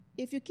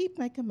If you keep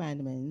my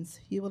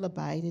commandments, you will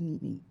abide in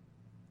me,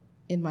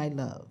 in my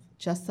love,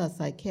 just as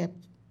I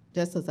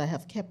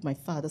have kept my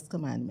Father's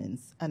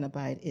commandments and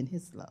abide in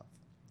his love.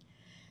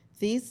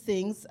 These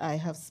things I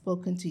have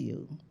spoken to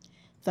you,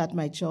 that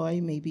my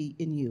joy may be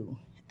in you,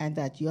 and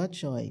that your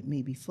joy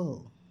may be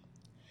full.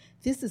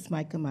 This is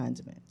my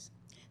commandment,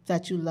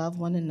 that you love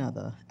one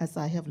another as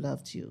I have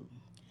loved you.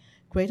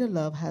 Greater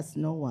love has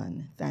no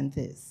one than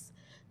this,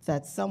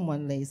 that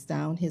someone lays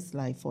down his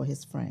life for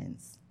his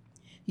friends.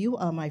 You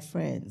are my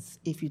friends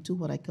if you do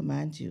what I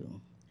command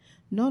you.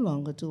 No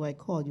longer do I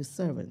call you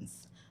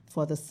servants,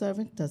 for the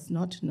servant does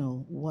not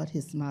know what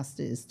his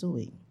master is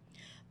doing.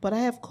 But I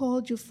have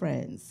called you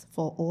friends,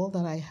 for all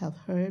that I have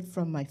heard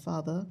from my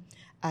Father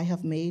I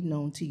have made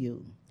known to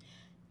you.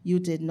 You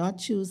did not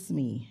choose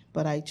me,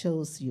 but I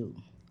chose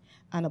you,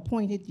 and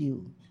appointed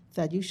you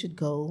that you should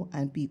go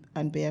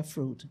and bear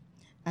fruit,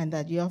 and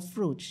that your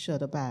fruit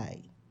should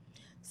abide,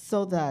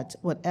 so that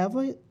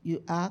whatever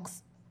you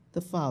ask the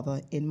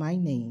Father in my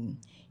name,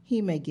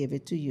 he may give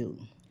it to you.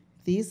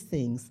 These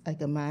things I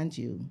command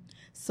you,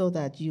 so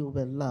that you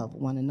will love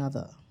one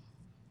another.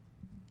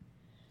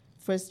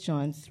 1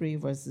 John 3,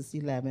 verses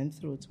 11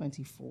 through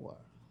 24.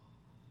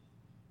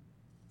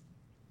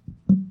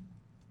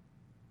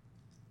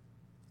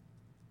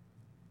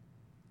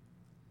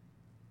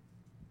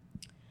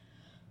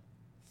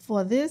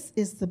 For this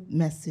is the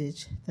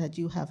message that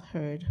you have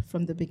heard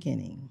from the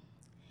beginning,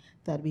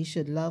 that we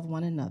should love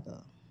one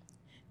another.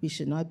 We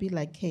should not be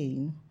like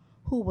Cain,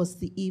 who was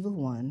the evil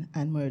one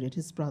and murdered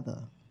his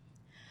brother.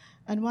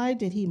 And why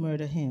did he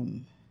murder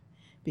him?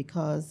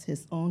 Because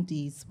his own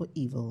deeds were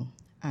evil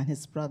and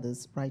his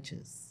brother's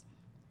righteous.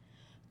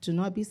 Do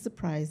not be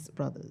surprised,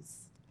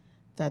 brothers,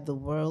 that the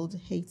world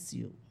hates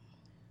you.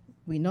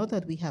 We know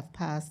that we have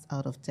passed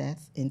out of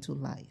death into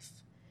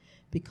life,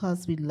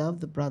 because we love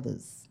the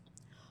brothers.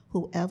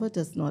 Whoever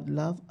does not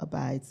love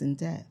abides in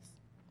death.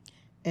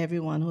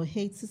 Everyone who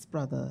hates his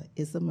brother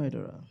is a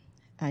murderer,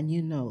 and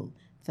you know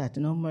that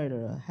no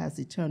murderer has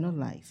eternal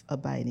life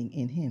abiding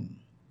in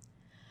him.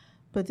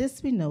 But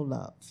this we know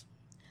love,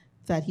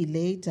 that he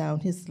laid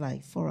down his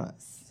life for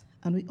us,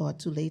 and we ought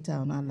to lay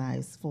down our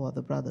lives for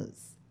the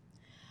brothers.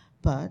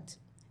 But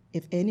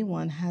if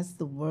anyone has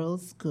the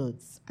world's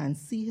goods and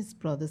see his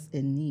brothers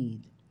in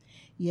need,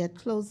 yet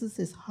closes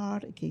his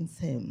heart against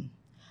him,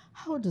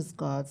 how does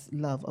God's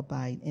love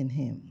abide in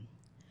him?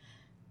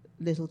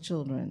 Little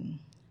children,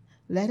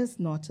 let us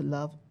not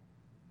love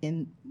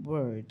in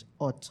word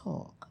or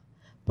talk,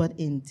 but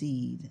in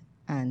deed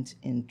and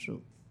in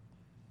truth.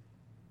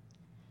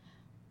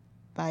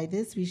 By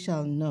this we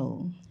shall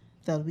know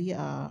that we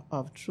are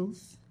of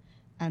truth,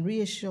 and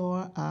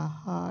reassure our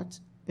heart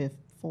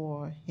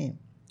before him.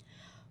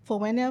 For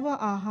whenever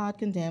our heart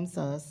condemns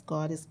us,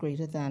 God is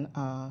greater than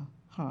our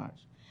heart,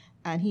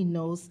 and he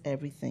knows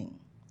everything.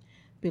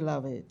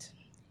 Beloved,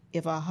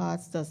 if our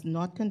hearts does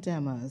not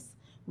condemn us,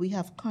 we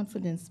have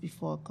confidence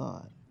before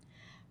God,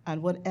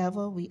 and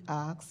whatever we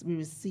ask, we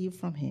receive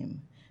from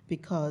him,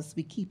 because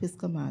we keep his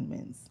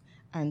commandments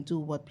and do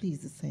what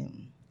pleases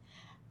him.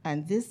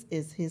 And this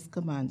is his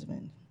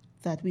commandment,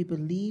 that we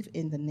believe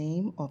in the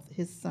name of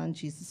his Son,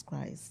 Jesus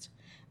Christ,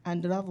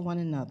 and love one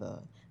another,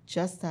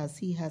 just as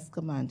he has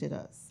commanded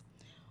us.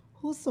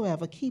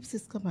 Whosoever keeps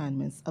his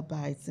commandments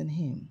abides in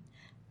him,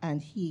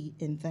 and he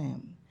in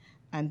them.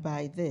 And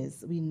by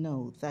this we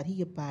know that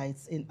he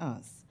abides in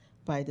us,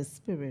 by the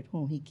Spirit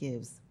whom he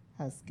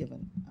has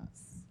given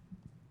us.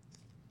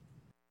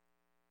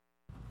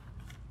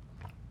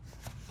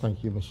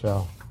 Thank you,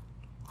 Michelle.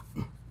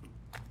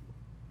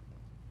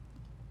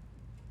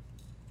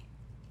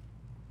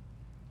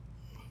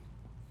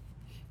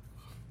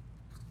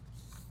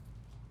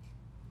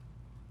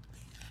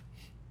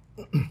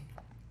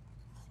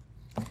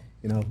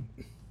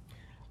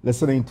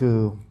 Listening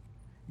to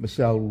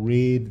Michelle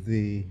read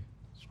the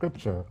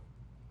scripture,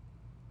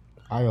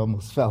 I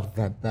almost felt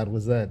that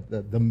was it,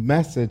 that the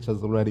message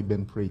has already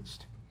been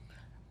preached.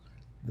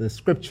 The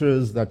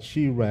scriptures that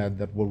she read,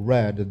 that were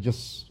read, are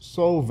just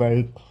so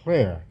very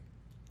clear.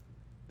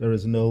 There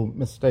is no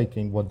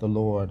mistaking what the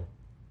Lord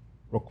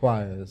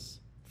requires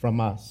from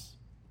us.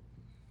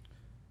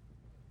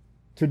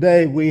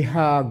 Today we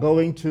are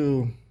going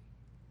to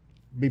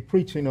be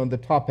preaching on the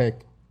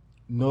topic,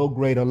 No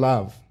Greater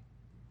Love.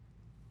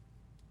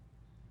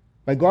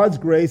 By God's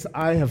grace,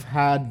 I have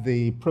had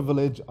the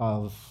privilege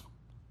of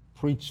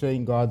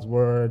preaching God's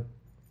word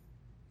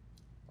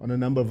on a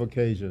number of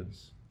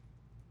occasions.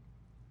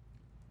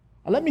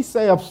 And let me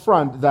say up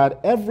front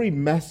that every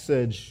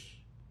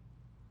message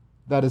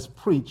that is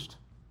preached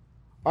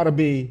ought to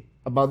be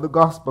about the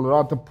gospel. It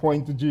ought to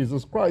point to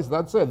Jesus Christ.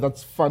 That's it.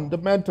 That's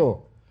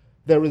fundamental.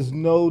 There is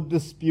no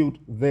dispute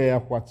there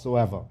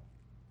whatsoever.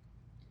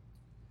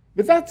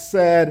 With that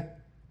said,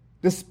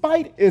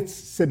 despite its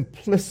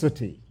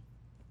simplicity,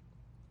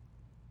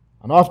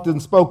 and often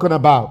spoken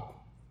about,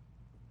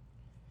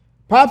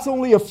 perhaps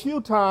only a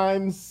few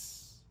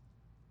times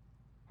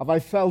have I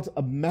felt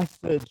a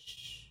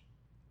message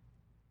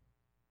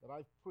that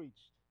I've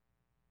preached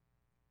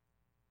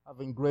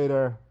having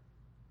greater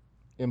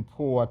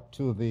import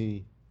to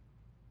the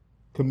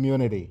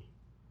community,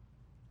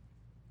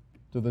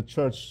 to the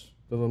church,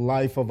 to the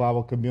life of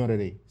our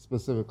community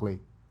specifically,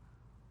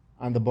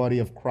 and the body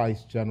of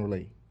Christ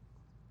generally.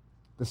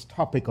 This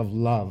topic of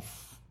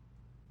love.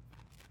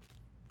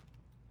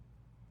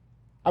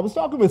 I was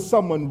talking with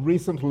someone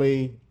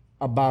recently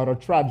about a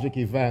tragic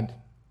event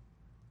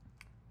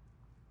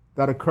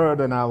that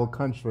occurred in our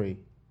country.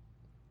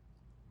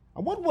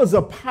 And what was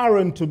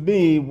apparent to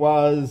me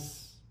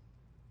was,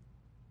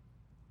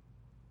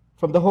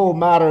 from the whole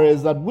matter,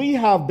 is that we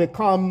have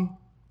become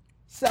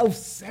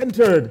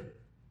self-centered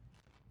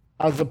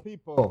as a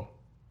people.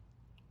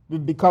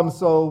 We've become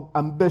so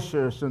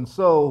ambitious and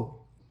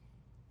so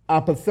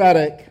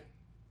apathetic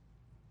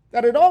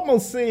that it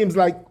almost seems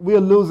like we're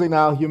losing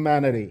our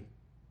humanity.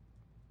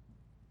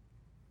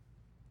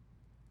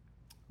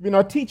 We're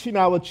not teaching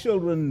our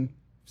children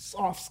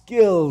soft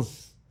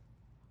skills,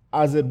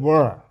 as it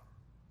were.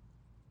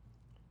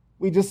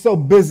 We're just so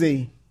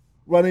busy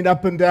running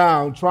up and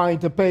down, trying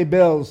to pay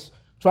bills,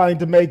 trying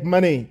to make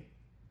money,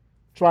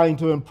 trying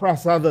to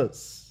impress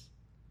others.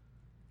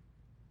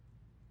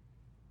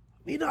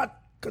 We're not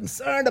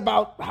concerned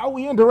about how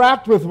we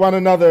interact with one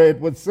another,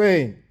 it would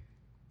seem.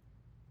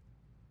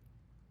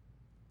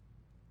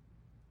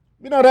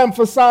 We're not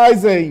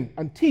emphasizing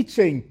and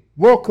teaching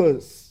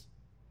workers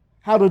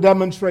how to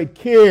demonstrate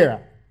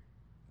care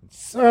and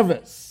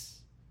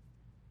service.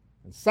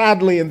 And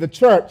sadly, in the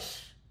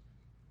church,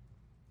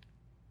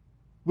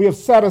 we have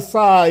set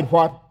aside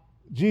what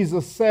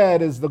Jesus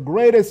said is the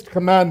greatest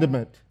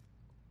commandment.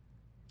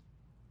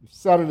 We've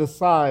set it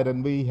aside,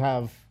 and we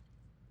have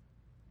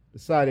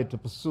decided to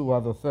pursue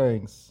other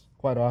things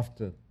quite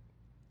often.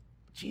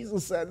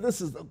 Jesus said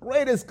this is the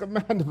greatest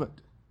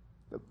commandment,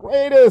 the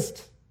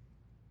greatest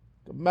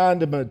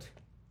commandment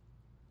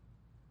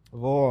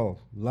of all.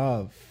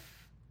 Love.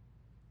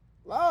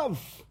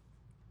 Love.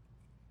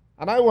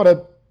 And I want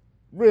to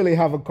really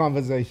have a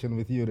conversation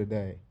with you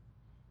today.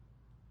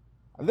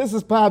 And this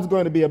is perhaps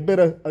going to be a bit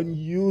of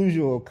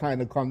unusual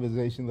kind of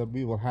conversation that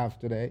we will have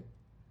today.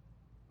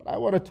 But I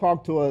want to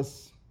talk to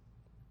us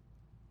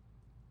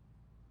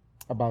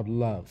about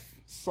love,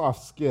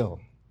 soft skill.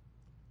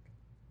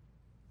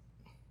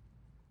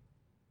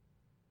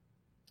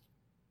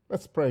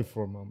 Let's pray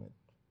for a moment.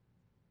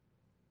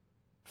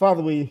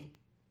 Father, we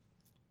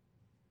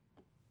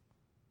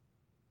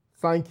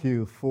thank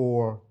you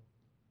for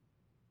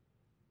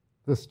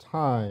this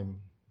time.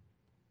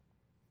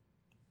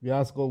 We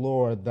ask, O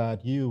Lord,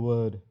 that you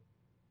would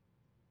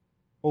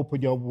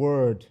open your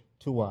word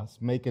to us,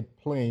 make it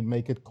plain,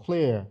 make it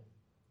clear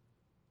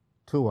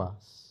to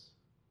us.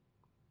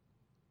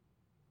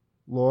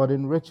 Lord,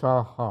 enrich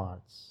our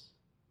hearts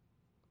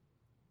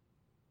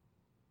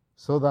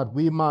so that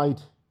we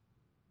might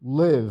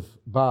live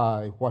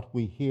by what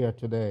we hear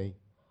today.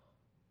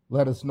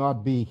 Let us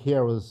not be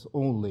hearers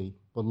only,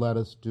 but let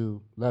us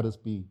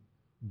be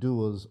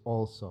doers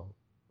also.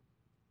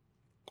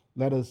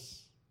 Let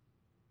us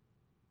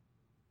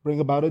bring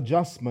about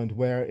adjustment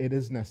where it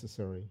is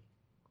necessary.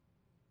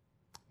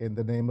 In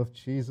the name of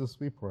Jesus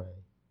we pray.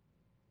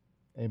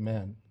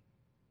 Amen.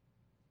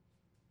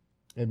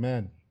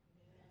 Amen.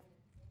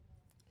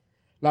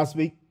 Last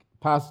week,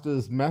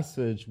 Pastor's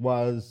message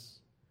was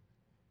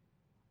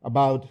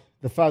about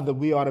the fact that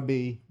we are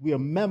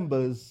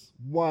members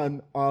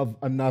one of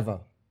another.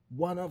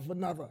 One of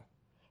another.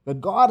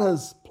 That God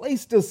has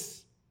placed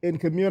us in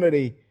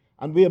community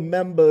and we are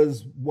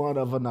members one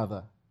of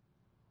another.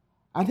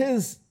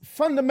 And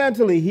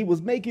fundamentally, he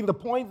was making the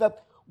point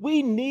that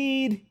we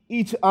need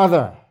each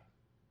other.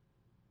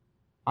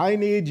 I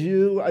need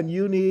you and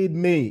you need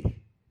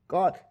me.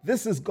 God,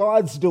 this is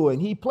God's doing.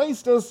 He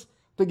placed us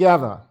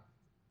together.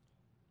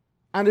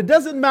 And it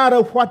doesn't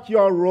matter what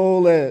your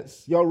role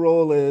is. Your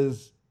role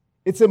is,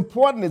 it's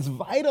important, it's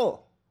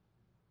vital.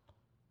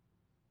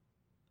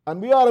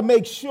 And we ought to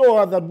make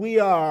sure that we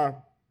are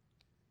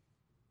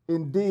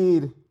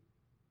indeed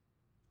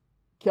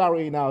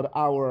carrying out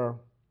our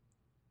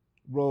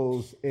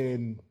roles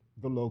in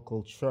the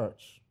local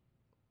church.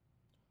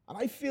 And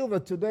I feel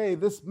that today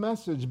this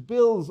message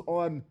builds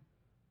on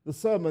the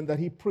sermon that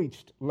he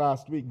preached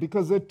last week,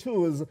 because it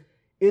too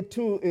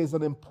is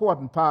an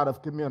important part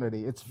of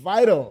community. It's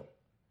vital.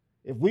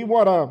 If we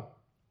want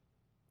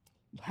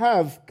to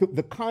have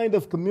the kind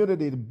of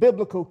community, the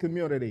biblical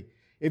community,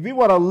 if we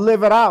want to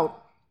live it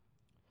out,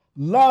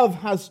 love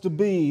has to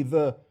be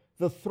the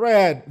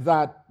thread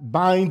that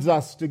binds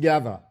us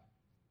together.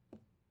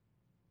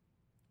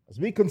 As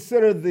we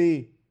consider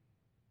the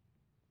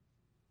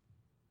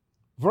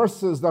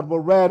verses that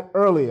were read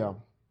earlier,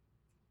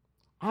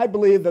 I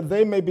believe that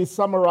they may be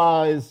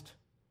summarized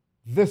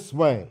this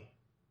way.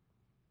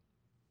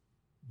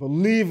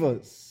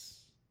 Believers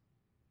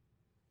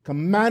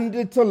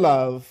commanded to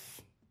love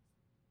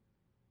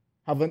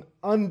have an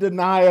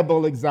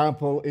undeniable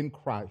example in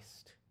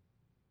Christ,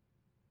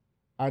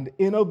 and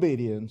in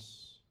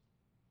obedience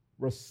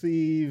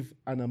receive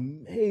an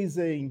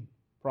amazing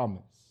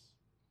promise.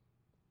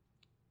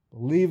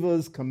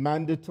 Believers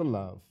commanded to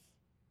love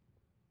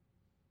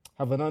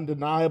have an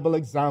undeniable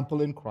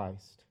example in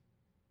Christ,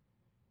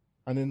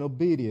 and in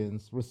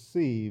obedience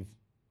receive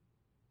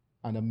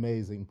an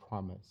amazing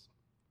promise.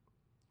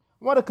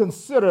 I want to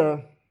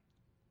consider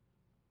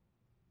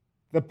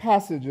the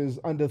passages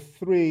under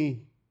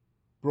three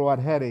broad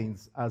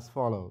headings as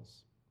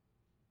follows.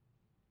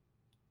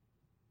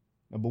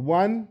 Number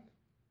one,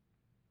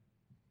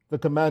 the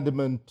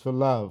commandment to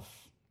love.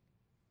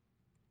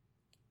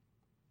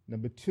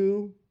 Number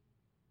two,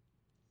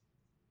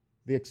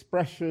 the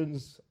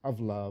expressions of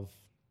love.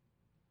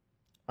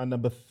 And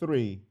number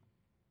three,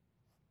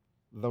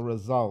 the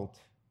result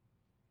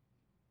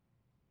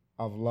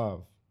of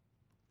love.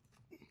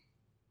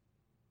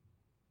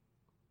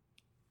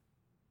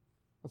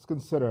 Let's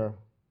consider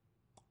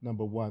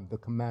number one, the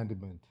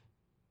commandment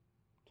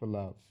to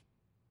love.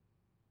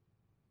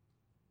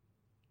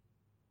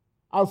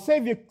 Our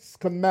Savior's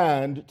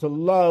command to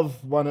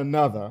love one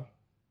another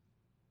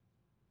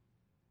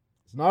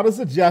is not a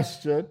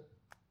suggestion,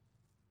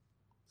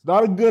 it's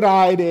not a good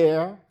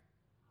idea,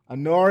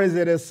 and nor is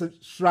it a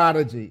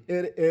strategy.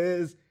 It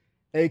is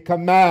a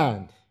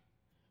command.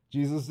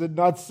 Jesus did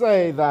not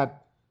say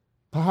that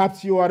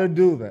perhaps you ought to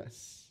do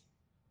this,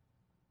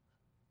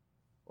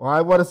 or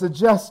I want to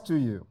suggest to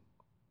you,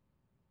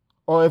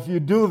 or if you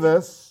do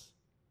this,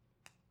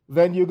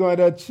 then you're going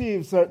to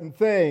achieve certain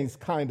things,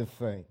 kind of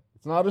thing.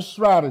 It's not a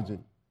strategy.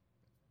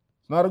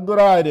 It's not a good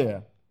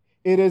idea.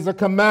 It is a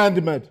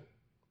commandment.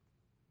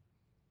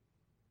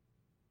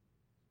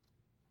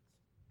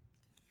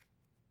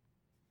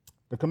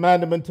 The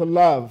commandment to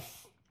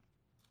love.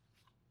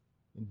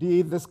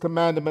 Indeed, this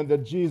commandment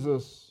that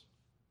Jesus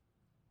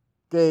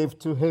gave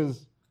to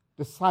his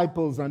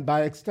disciples and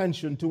by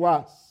extension to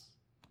us,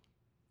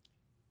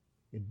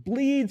 it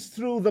bleeds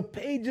through the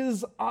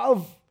pages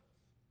of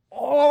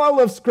all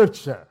of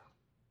Scripture,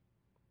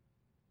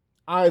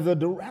 either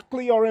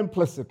directly or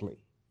implicitly.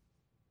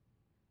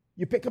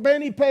 You pick up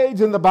any page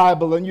in the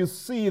Bible and you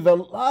see the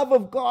love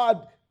of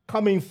God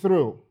coming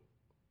through.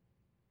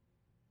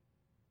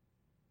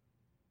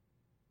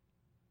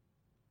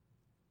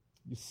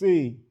 You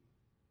see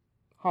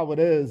how it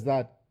is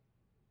that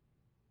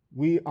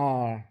we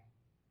are,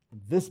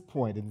 at this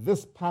point, in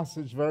this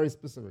passage very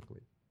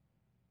specifically,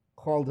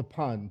 called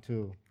upon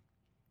to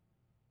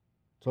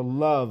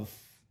love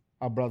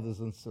our brothers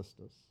and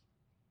sisters,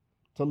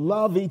 to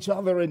love each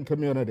other in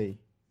community.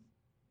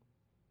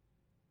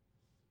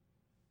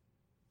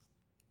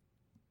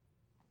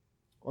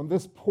 On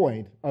this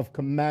point of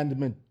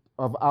commandment,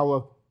 of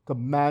our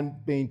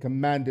being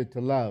commanded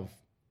to love,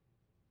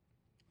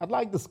 I'd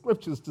like the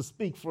Scriptures to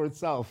speak for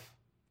itself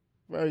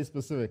very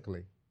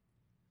specifically.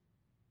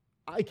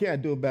 I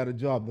can't do a better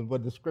job than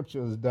what the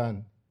Scripture has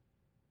done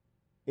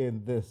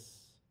in this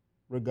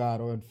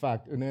regard, or in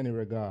fact, in any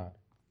regard.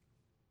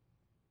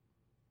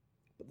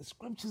 But the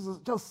Scriptures are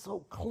just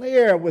so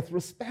clear with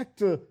respect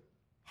to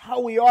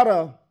how we ought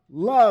to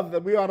love,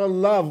 that we ought to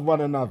love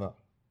one another.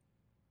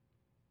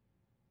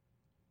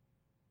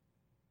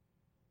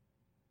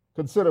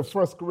 Consider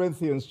 1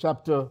 Corinthians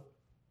chapter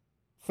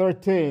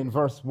 13,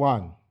 verse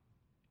 1.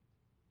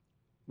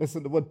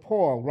 Listen to what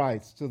Paul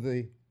writes to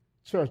the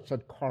church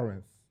at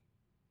Corinth.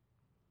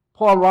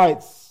 Paul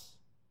writes,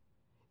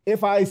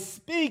 "If I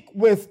speak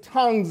with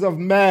tongues of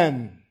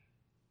men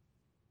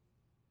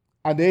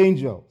and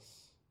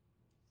angels,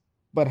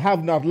 but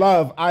have not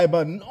love, I am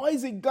a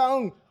noisy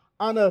gong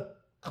and a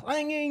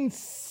clanging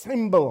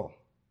cymbal."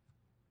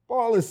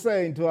 Paul is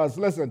saying to us,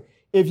 listen,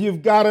 if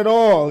you've got it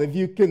all,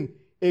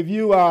 if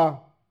you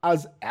are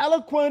as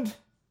eloquent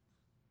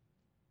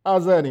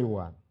as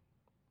anyone,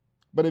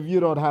 but if you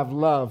don't have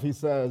love, he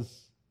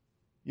says,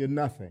 you're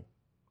nothing.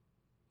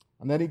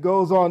 And then he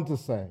goes on to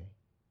say,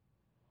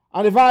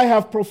 and if I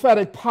have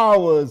prophetic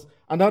powers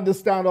and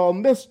understand all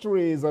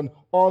mysteries and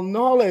all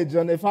knowledge,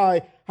 and if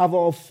I have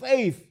all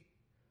faith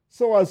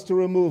so as to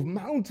remove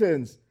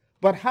mountains,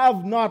 but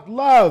have not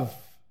love,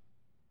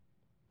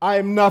 I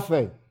am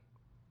nothing.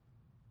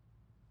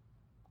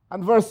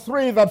 And verse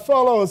 3 that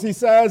follows, he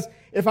says,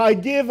 if I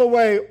give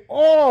away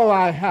all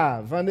I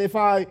have, and if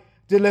I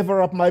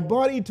deliver up my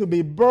body to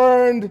be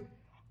burned,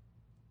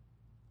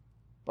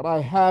 but I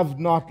have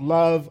not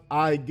love,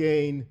 I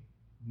gain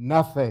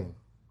nothing.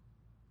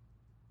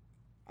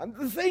 And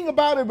the thing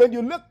about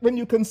it, when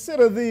you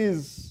consider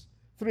these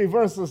three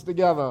verses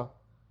together,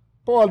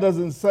 Paul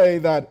doesn't say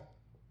that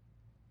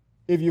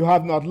if you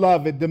have not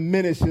love, it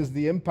diminishes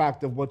the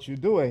impact of what you're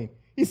doing.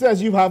 He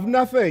says you have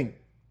nothing.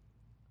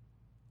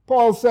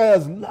 Paul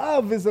says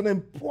love is an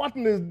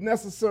important and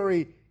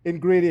necessary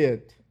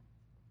ingredient.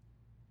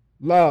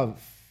 Love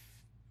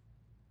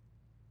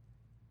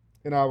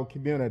in our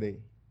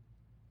community.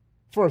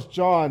 1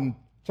 John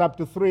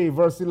chapter 3,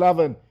 verse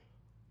 11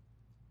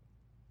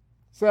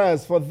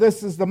 says, "For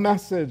this is the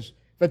message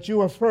that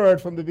you have heard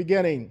from the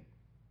beginning,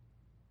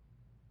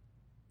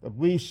 that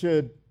we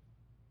should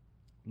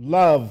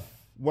love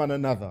one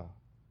another."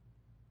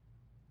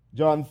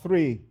 John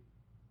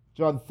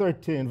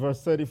 13,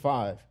 verse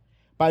 35.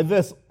 "By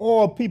this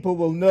all people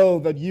will know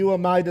that you are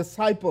my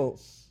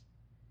disciples,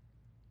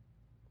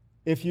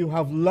 if you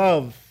have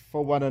love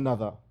for one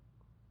another."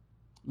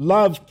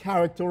 Love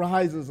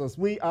characterizes us.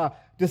 We are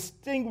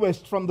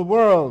distinguished from the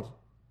world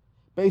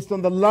based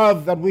on the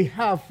love that we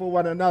have for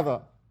one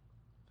another.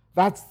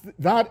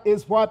 That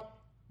is what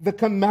the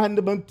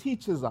commandment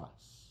teaches us.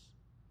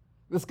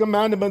 This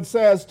commandment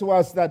says to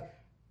us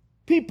that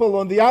people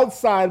on the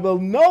outside will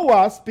know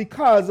us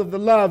because of the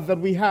love that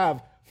we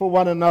have for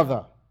one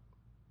another.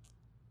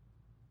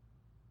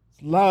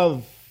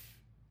 Love.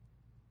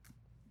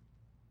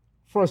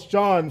 1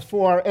 John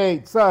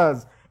 4:8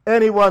 says,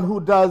 anyone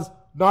who does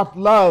not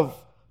love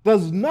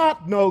does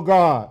not know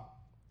God,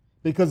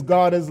 because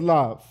God is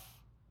love.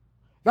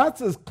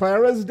 That's as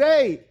clear as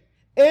day.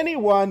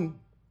 Anyone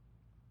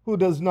who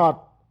does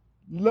not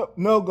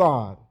know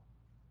God,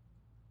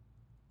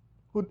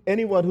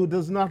 anyone who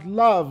does not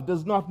love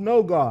does not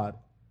know God,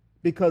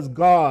 because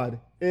God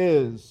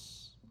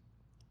is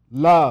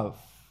love.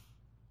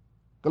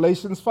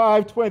 Galatians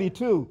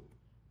 5:22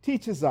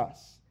 teaches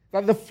us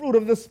that the fruit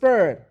of the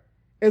Spirit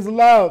is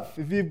love.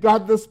 If you've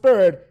got the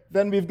Spirit,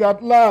 then we've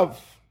got love.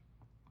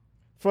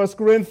 1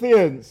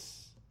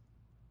 Corinthians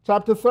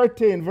chapter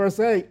 13, verse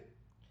 8.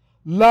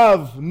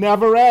 Love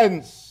never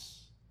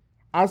ends.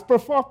 As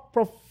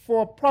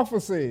for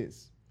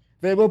prophecies,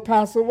 they will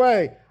pass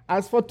away.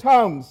 As for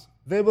tongues,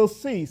 they will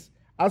cease.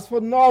 As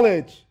for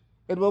knowledge,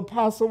 it will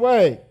pass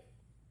away.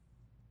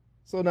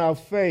 So now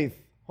faith,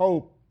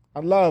 hope,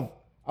 and love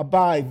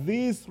abide,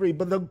 these three.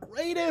 But the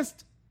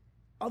greatest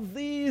of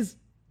these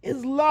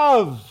is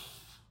love.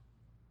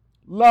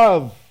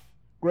 Love,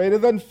 greater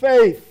than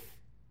faith,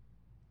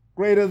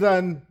 greater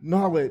than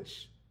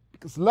knowledge.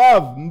 Because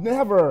love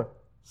never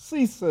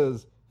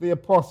ceases, the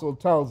apostle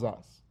tells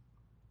us.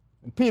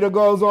 And Peter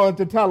goes on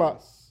to tell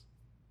us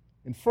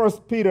in 1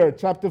 Peter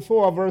chapter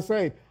 4, verse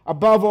 8,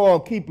 above all,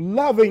 keep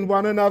loving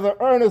one another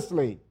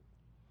earnestly,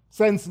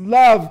 since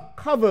love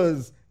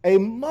covers a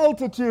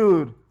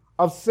multitude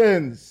of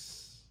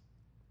sins.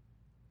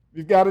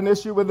 You've got an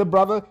issue with a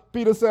brother,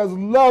 Peter says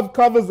love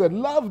covers it.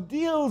 Love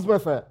deals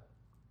with it.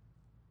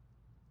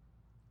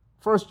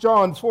 1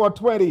 John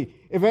 4:20,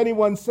 if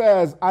anyone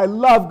says, I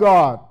love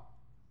God,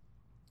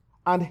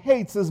 and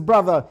hates his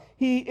brother,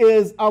 he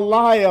is a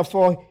liar,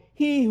 for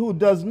he who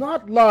does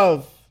not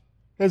love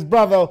his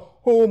brother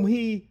whom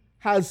he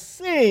has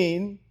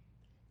seen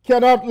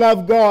cannot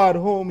love God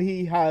whom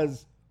he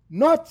has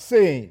not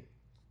seen.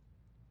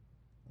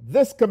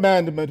 This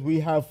commandment we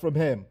have from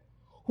him: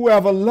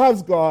 whoever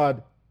loves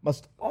God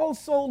must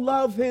also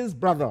love his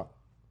brother.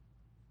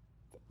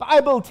 The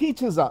Bible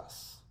teaches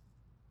us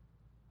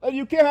that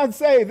you cannot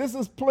say this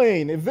is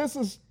plain. If this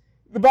is,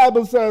 the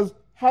Bible says,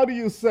 how do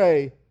you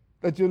say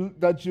that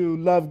you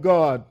love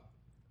God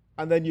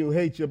and then you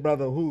hate your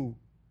brother who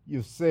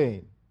you've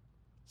seen?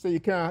 So you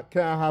can't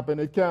happen.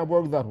 It can't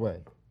work that way.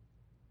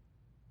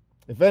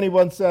 If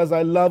anyone says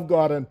I love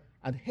God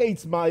and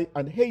hates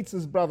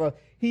his brother,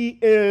 he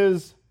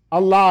is a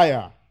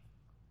liar.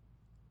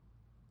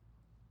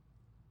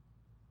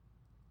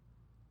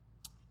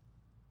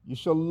 You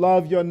shall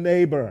love your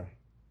neighbor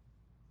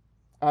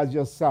as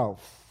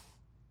yourself.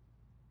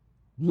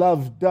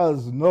 Love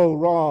does no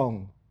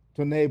wrong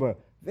to neighbor.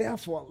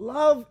 Therefore,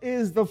 love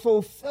is the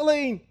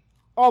fulfilling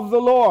of the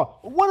law.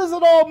 What does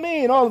it all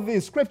mean, all of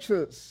these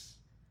scriptures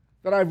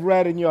that I've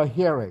read in your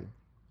hearing?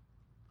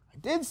 I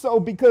did so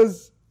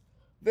because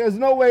there's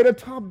no way to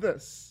top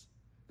this.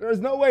 There is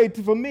no way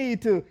for me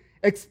to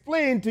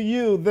explain to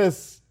you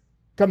this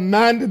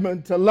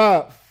commandment to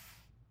love.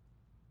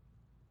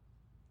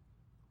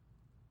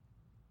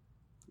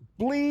 It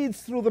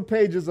bleeds through the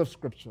pages of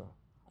Scripture.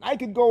 I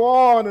could go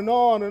on and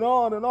on and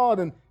on and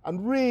on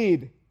and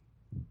read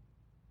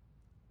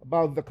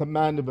about the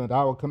commandment,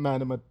 our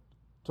commandment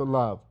to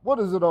love. What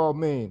does it all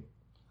mean?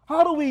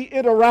 How do we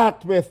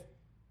interact with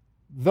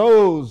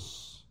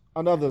those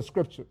and other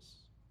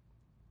scriptures?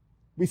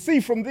 We see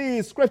from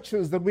these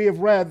scriptures that we have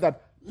read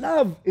that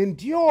love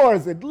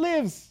endures, it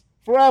lives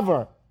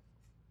forever.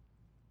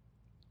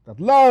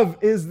 That love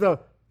is the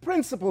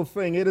principal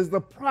thing, it is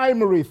the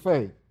primary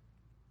thing.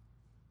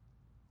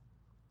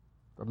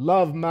 That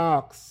love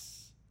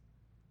marks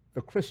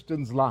the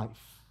Christian's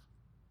life.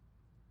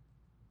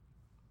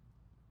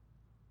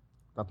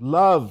 That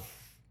love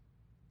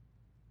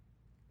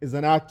is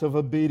an act of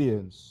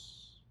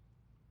obedience.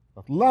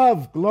 That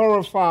love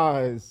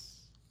glorifies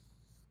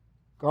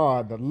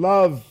God. That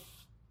love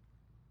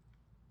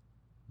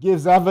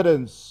gives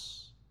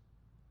evidence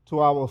to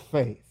our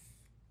faith.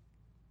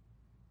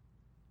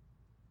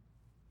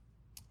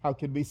 How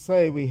can we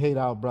say we hate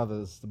our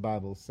brothers, the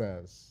Bible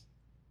says,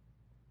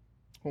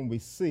 whom we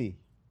see,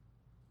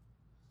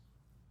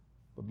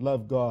 but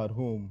love God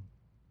whom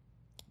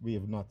we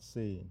have not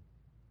seen?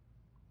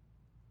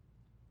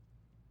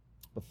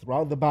 But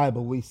throughout the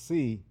Bible, we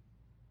see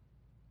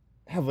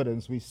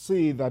evidence. We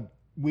see that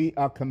we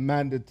are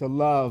commanded to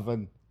love.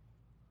 And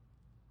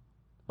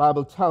the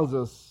Bible tells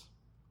us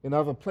in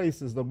other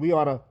places that we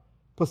ought to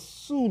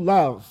pursue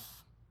love.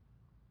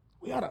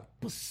 We ought to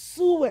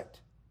pursue it.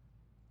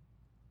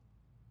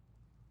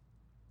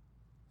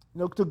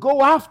 To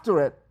go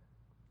after it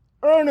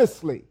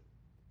earnestly.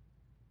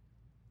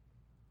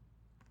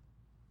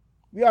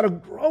 We ought to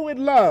grow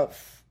in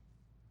love.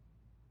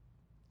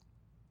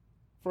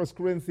 1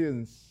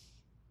 Corinthians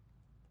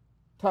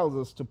tells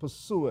us to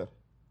pursue it.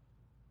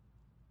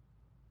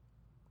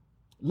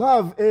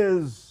 Love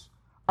is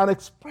an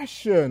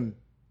expression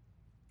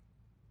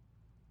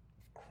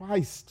of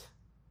Christ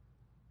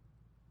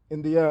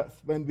in the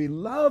earth. When we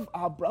love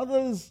our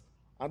brothers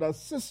and our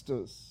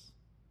sisters,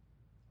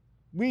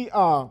 we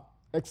are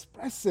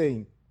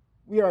expressing,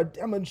 we are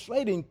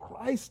demonstrating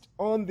Christ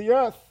on the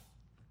earth.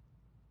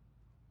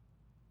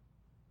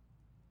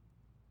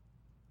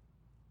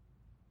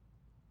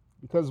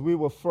 Because we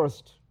were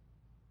first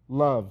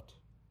loved,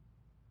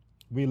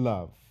 we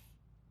love.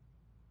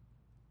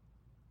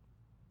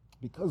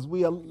 Because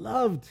we are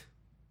loved,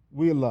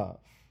 we love.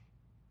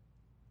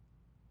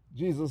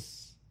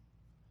 Jesus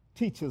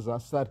teaches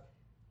us that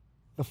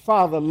the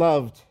Father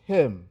loved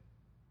him,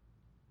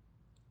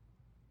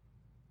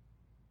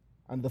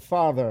 and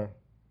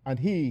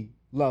he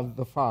loved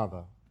the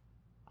Father,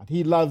 and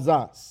he loves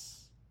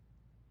us,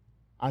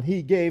 and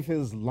he gave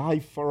his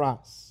life for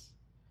us,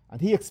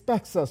 and he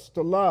expects us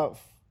to love.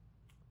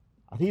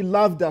 And he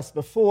loved us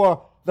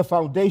before the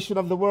foundation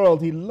of the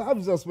world. He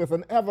loves us with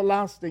an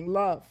everlasting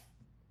love.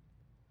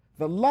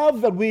 The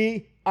love that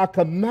we are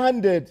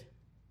commanded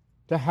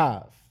to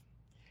have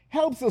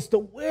helps us to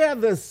wear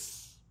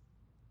this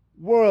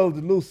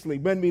world loosely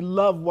when we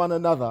love one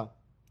another.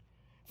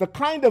 The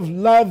kind of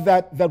love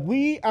that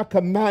we are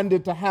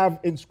commanded to have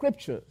in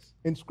Scripture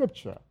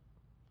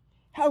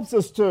helps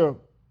us to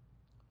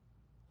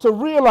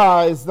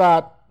realize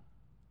that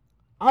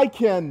I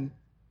can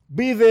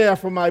be there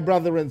for my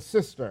brother and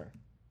sister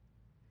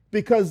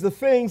because the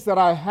things that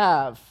I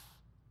have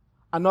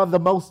are not the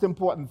most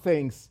important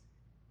things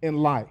in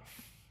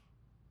life,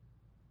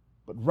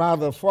 but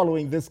rather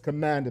following this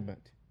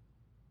commandment,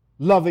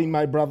 loving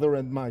my brother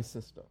and my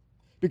sister.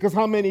 Because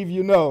how many of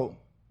you know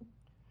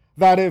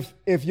that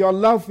if your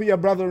love for your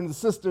brother and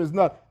sister is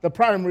not the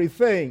primary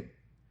thing,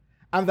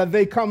 and that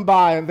they come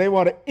by and they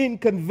want to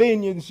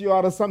inconvenience you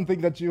out of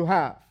something that you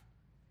have,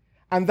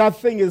 and that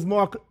thing is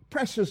more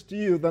precious to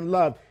you than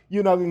love,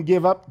 you're not going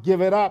to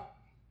give it up.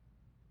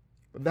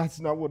 But that's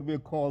not what we're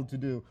called to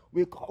do.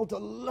 We're called to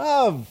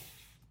love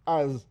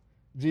as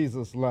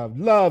Jesus loved.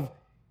 Love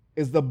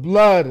is the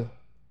blood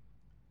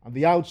and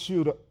the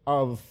outshoot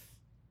of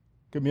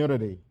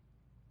community.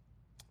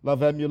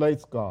 Love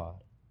emulates God.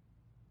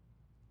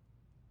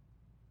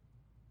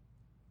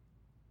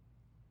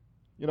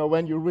 You know,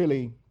 when you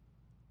really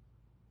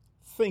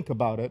think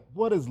about it,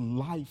 what is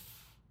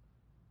life?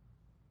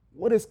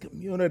 What is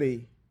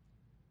community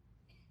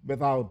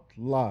without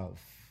love?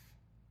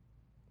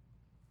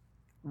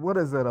 What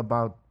is it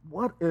about?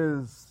 What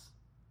is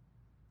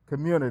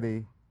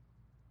community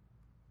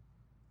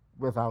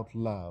without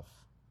love?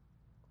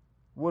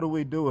 What are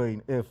we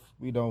doing if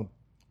we don't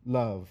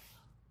love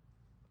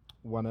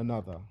one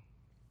another?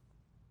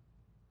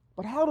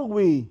 But how do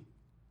we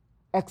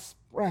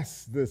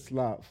express this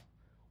love?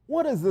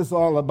 What is this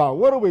all about?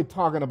 What are we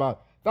talking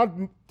about? That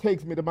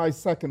takes me to my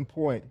second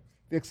point,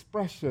 the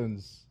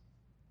expressions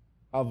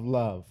of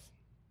love.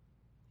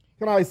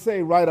 Can I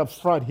say right up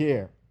front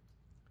here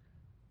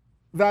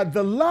that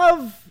the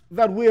love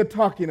that we're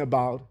talking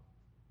about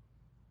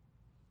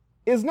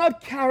is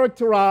not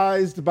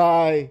characterized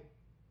by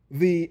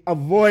the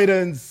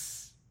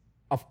avoidance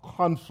of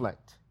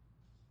conflict.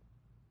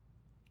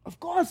 Of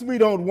course, we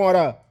don't want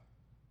that.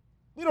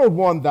 We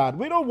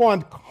don't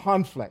want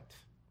conflict.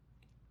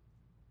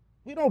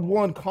 We don't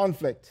want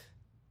conflict.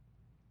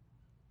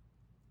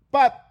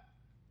 But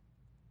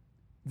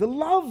the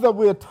love that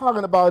we're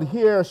talking about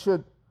here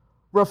should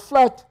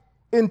reflect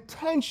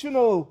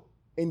intentional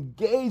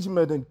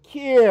engagement and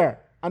care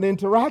and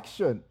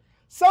interaction.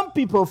 Some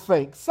people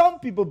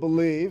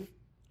believe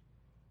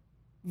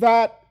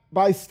that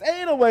by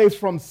staying away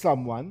from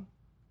someone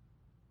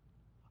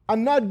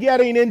and not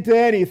getting into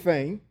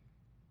anything,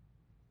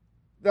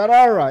 that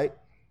all right,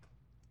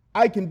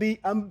 I can be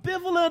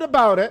ambivalent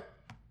about it,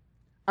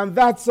 and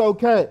that's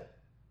okay.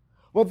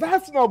 Well,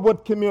 that's not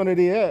what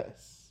community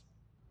is.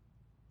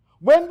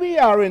 When we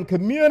are in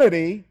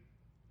community,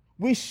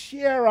 we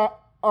share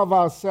of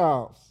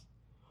ourselves.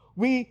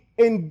 We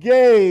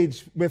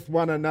engage with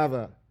one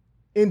another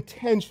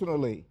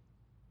intentionally.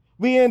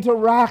 We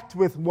interact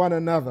with one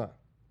another.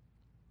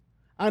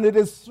 And it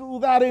is through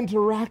that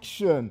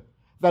interaction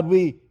that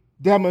we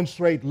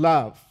demonstrate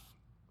love.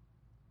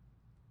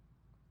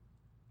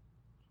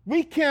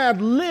 We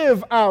can't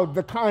live out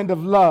the kind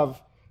of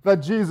love that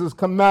Jesus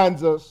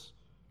commands us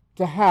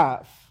to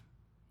have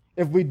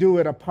if we do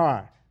it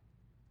apart.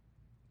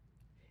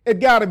 It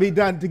got to be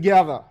done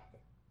together.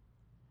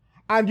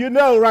 And you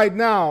know right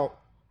now,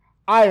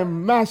 I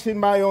am mashing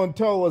my own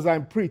toe as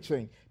I'm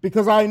preaching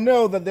because I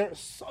know that there's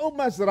so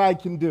much that I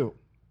can do.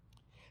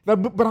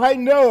 But I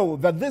know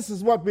that this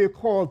is what we're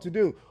called to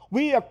do.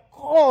 We are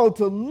called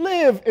to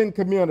live in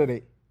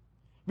community.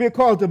 We're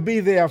called to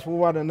be there for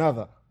one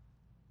another.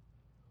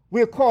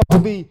 We're called to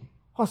be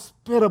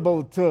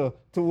hospitable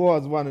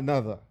towards one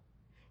another.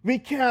 We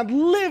can't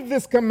live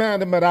this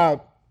commandment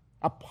out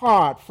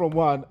apart from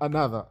one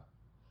another.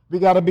 We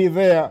got to be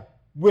there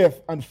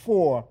with and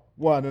for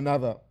one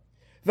another.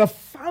 The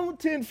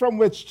fountain from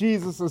which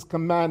Jesus'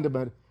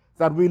 commandment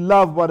that we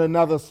love one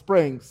another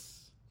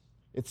springs.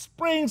 It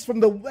springs from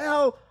the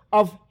well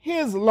of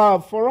his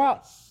love for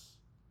us.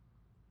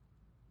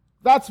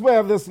 That's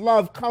where this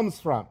love comes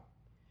from.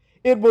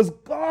 It was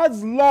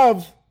God's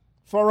love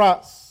for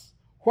us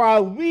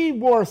while we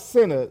were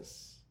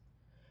sinners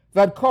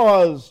that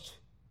caused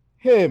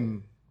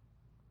him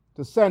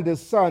to send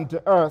his son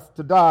to earth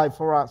to die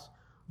for us.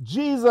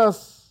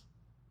 Jesus,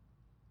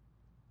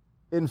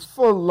 in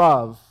full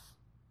love,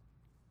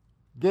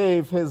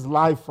 gave his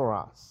life for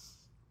us.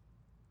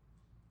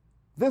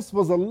 This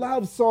was a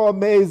love so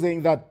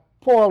amazing that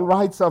Paul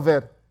writes of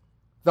it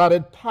that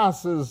it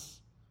passes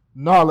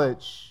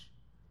knowledge.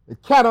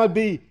 It cannot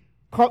be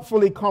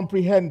fully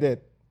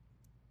comprehended.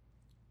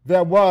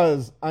 There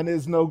was and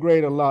is no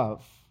greater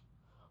love.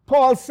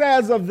 Paul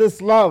says of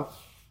this love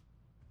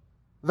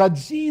that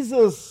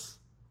Jesus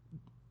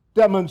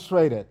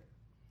demonstrated.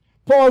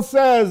 Paul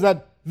says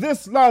that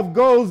this love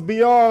goes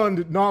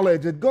beyond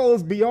knowledge. It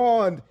goes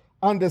beyond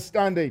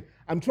understanding.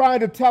 I'm trying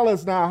to tell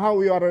us now how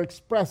we ought to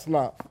express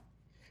love.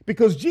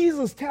 Because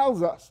Jesus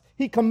tells us,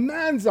 he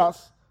commands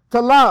us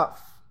to love.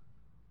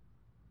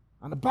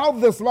 And about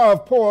this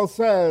love, Paul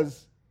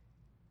says,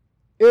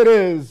 it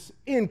is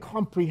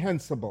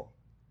incomprehensible.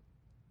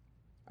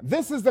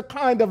 This is the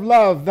kind of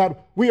love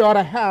that we ought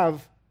to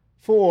have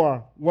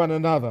for one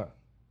another.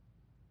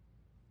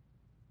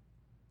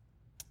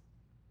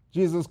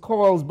 Jesus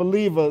calls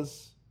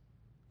believers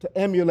to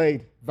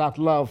emulate that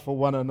love for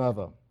one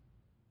another.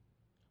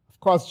 Of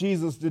course,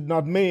 Jesus did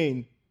not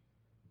mean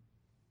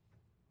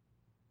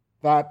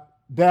that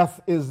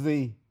death is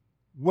the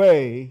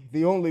way,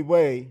 the only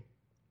way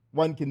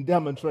one can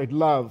demonstrate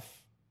love,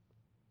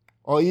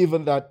 or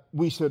even that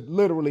we should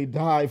literally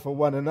die for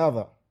one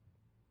another.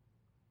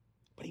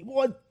 But he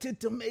wanted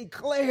to make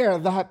clear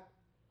that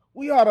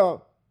we ought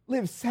to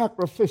live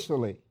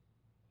sacrificially.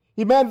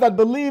 He meant that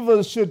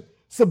believers should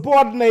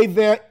subordinate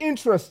their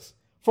interests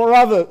for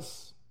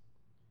others,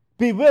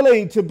 be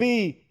willing to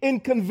be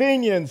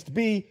inconvenienced,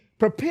 be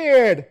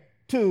prepared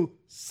to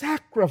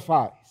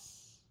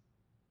sacrifice.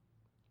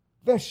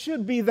 There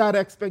should be that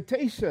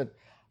expectation.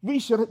 You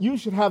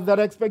should have that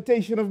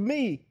expectation of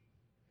me.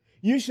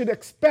 You should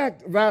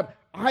expect that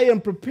I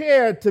am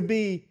prepared to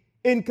be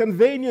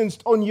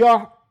inconvenienced on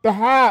your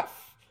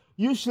behalf.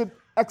 You should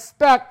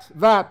expect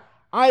that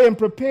I am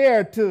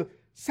prepared to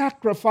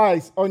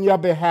sacrifice on your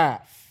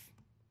behalf.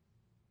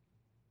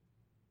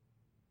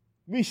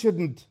 We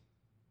shouldn't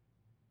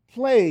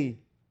play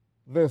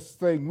this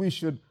thing. We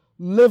should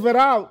live it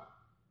out.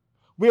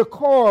 We're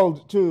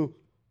called to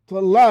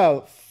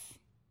love.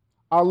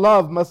 Our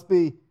love must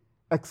be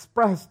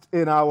expressed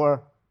in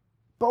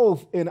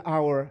both in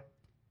our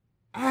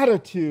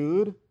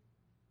attitude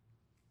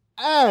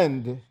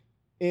and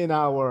in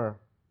our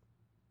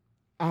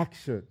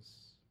actions.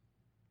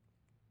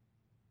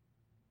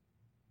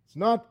 It's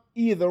not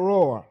either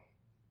or.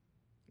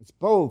 It's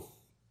both.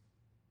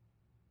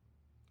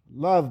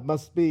 Love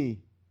must be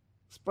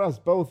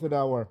expressed both in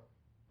our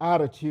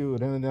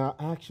attitude and in our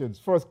actions.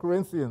 1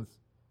 Corinthians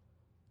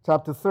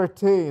chapter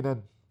 13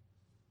 and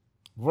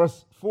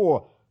verse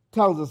 4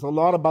 tells us a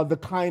lot about the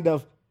kind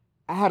of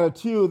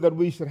attitude that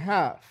we should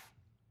have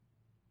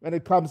when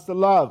it comes to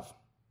love.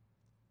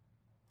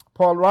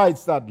 Paul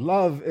writes that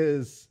love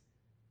is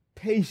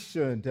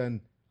patient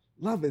and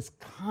love is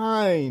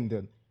kind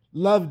and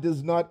love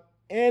does not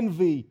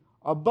envy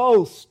or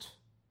boast.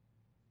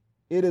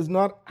 It is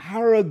not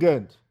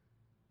arrogant.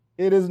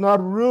 It is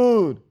not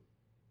rude.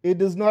 It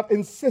does not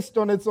insist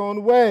on its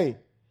own way.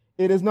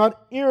 It is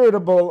not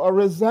irritable or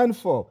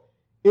resentful.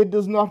 It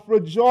does not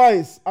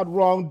rejoice at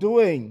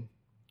wrongdoing,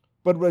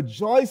 but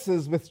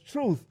rejoices with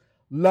truth.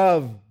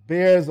 Love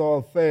bears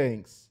all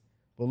things,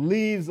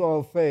 believes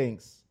all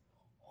things,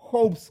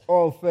 hopes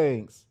all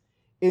things,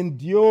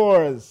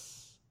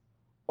 endures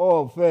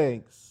all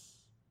things.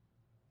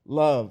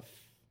 Love.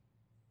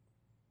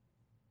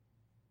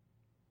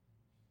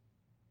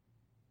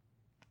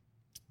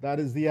 That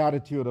is the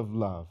attitude of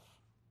love.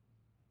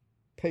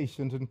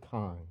 Patient and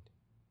kind.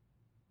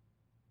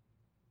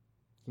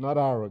 It's not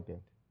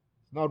arrogant.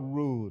 It's not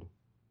rude.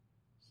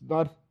 It's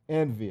not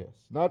envious.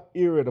 Not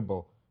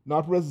irritable.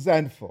 Not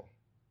resentful.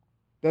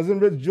 Doesn't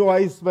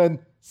rejoice when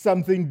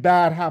something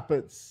bad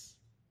happens.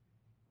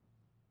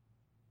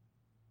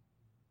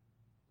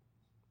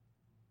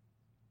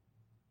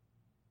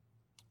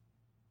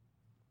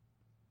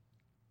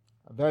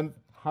 Then,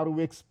 how do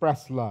we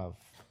express love?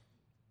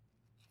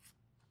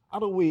 How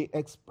do we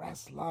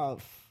express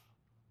love?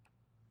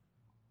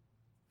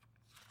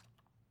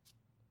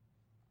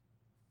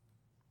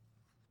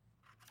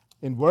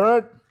 In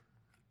word?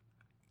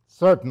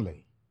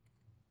 Certainly.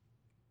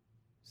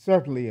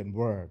 Certainly in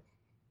word.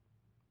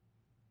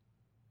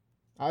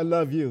 I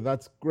love you.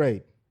 That's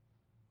great.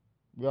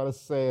 We ought to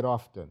say it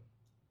often.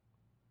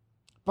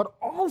 But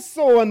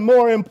also, and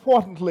more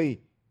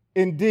importantly,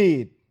 in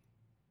deed.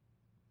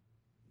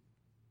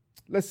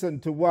 Listen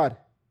to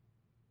what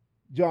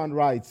John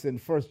writes in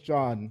 1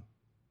 John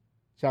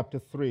chapter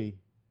 3,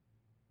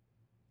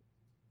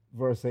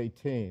 verse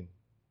 18.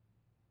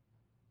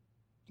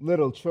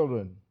 little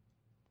children,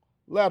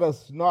 let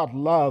us not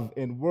love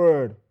in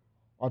word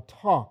or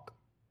talk,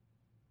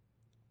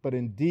 but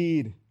in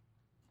deed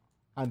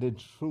and in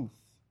truth.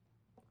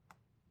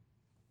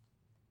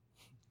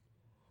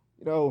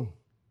 You know,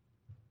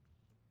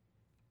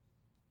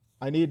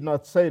 I need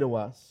not say to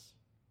us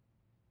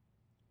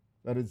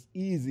that it's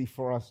easy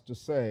for us to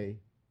say,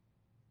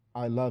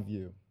 I love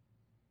you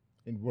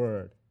in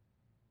word.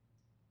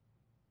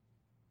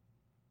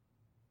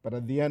 But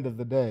at the end of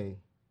the day,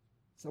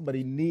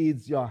 somebody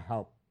needs your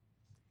help.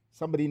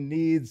 Somebody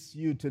needs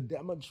you to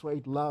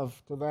demonstrate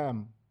love to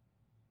them.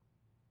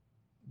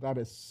 That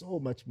is so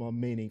much more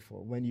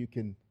meaningful when you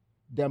can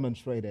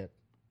demonstrate it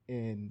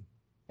in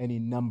any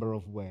number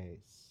of ways.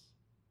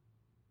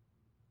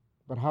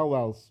 But how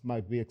else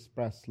might we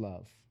express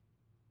love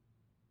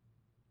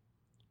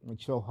and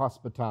show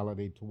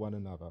hospitality to one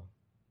another?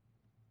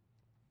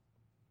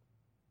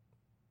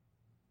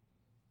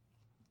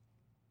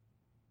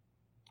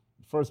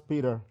 First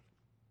Peter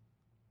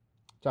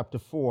chapter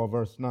 4,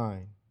 verse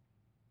 9.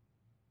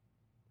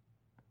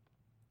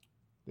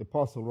 The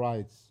apostle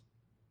writes,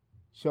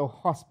 show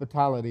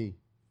hospitality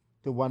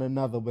to one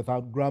another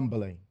without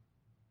grumbling.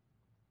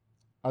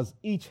 As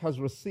each has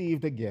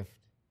received a gift,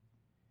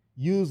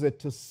 use it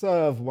to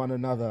serve one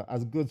another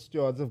as good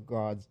stewards of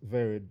God's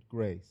varied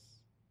grace.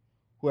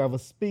 Whoever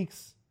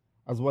speaks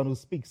as one who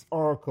speaks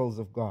oracles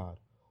of God.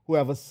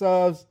 Whoever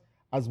serves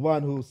as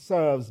one who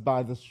serves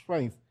by the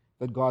strength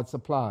that God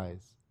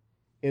supplies,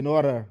 in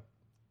order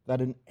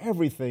that in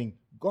everything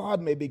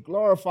God may be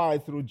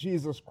glorified through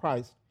Jesus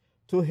Christ.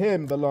 To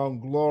him belong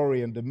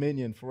glory and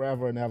dominion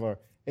forever and ever.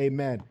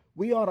 Amen.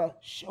 We ought to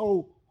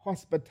show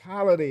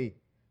hospitality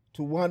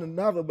to one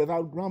another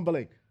without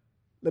grumbling.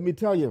 Let me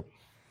tell you,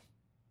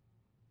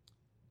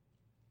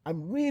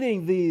 I'm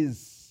reading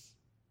these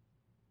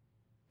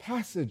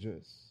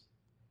passages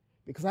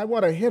because I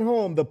want to hit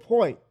home the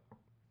point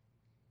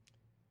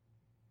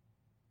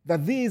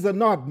that these are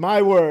not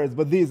my words,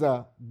 but these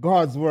are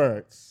God's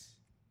words.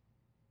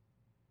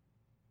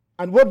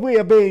 And what we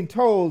are being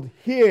told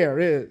here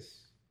is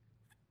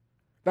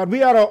that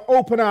we ought to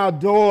open our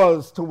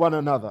doors to one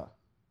another,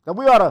 that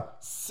we ought to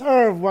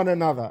serve one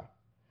another,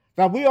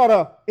 that we ought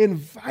to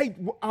invite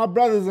our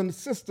brothers and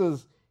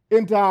sisters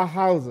into our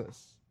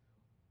houses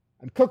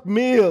and cook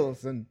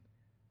meals and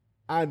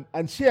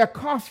share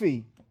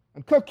coffee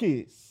and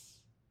cookies.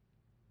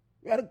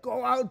 We ought to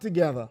go out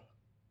together.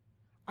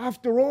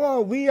 After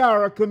all, we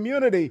are a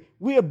community.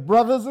 We are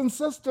brothers and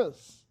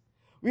sisters.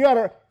 We ought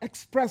to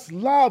express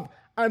love.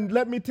 And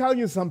let me tell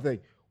you something.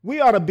 We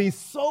ought to be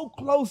so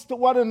close to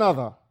one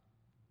another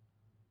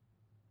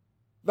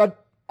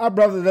that our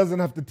brother doesn't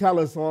have to tell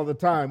us all the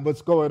time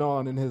what's going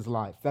on in his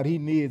life, that he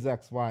needs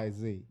X, Y,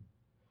 Z.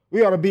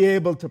 We ought to be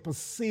able to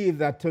perceive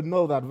that, to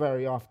know that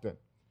very often.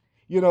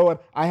 You know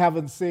what? I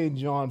haven't seen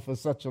John for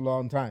such a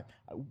long time.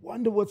 I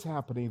wonder what's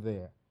happening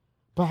there.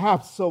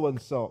 Perhaps so and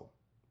so.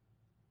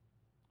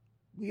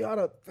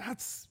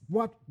 That's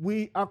what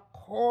we are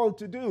called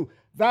to do.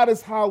 That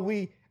is how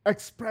we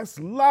express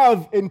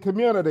love in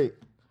community.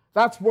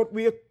 That's what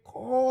we are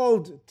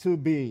called to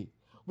be.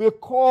 We are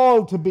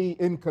called to be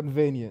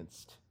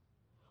inconvenienced.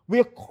 We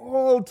are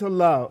called to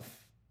love.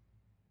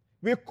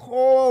 We are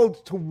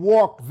called to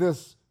walk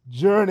this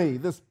journey,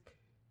 this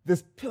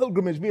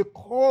pilgrimage. We are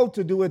called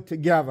to do it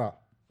together.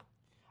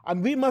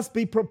 And we must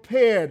be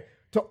prepared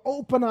to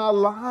open our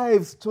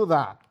lives to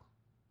that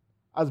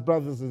as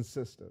brothers and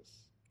sisters.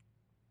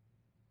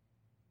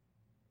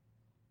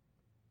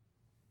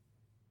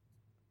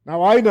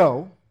 Now, I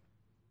know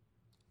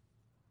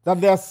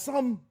that there are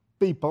some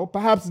people,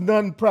 perhaps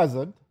none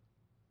present,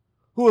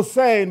 who are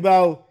saying,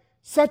 well,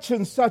 such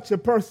and such a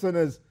person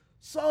is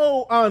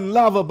so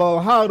unlovable.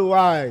 How do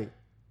I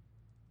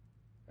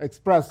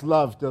express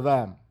love to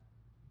them?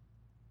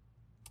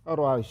 How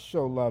do I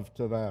show love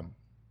to them?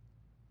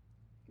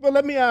 Well,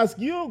 let me ask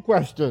you a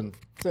question,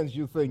 since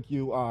you think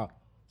you are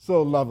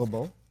so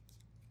lovable.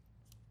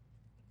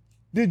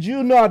 Did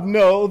you not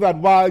know that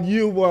while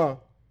you were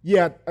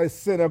yet a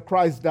sinner,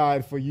 Christ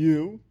died for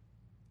you?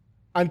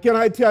 And can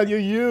I tell you,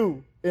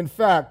 you, in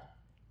fact,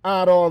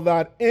 aren't all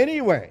that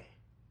anyway.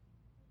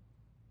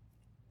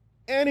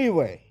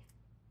 Anyway.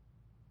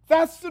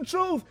 That's the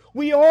truth.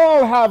 We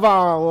all have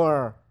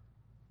our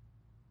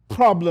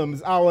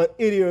problems, our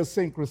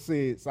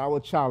idiosyncrasies, our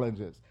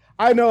challenges.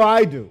 I know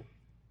I do.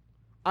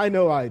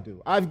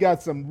 I've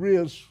got some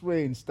real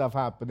strange stuff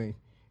happening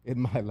in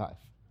my life.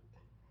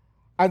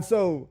 And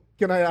so,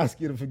 can I ask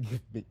you to forgive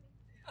me?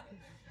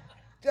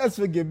 Just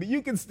forgive me.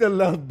 You can still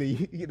love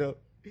me, you know.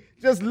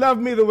 Just love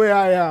me the way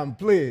I am,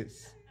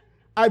 please.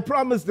 I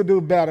promise to do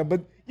better,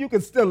 but you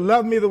can still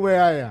love me the way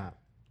I am.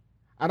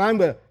 And I'm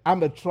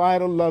gonna try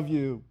to love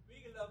you. We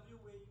can love you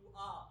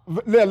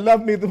where you are.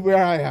 Love me the way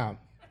I am.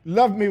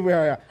 Love me where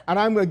I am. And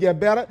I'm going to get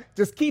better.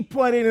 Just keep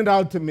pointing it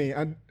out to me.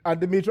 And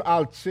Dimitri,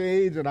 I'll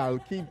change and I'll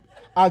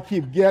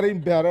keep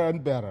getting better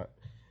and better.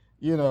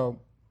 You know.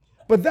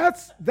 But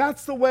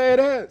that's the way it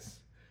is.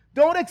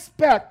 Don't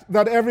expect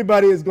that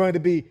everybody is going to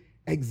be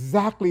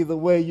exactly the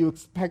way you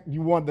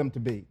want them to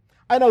be.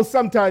 I know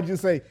sometimes you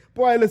say,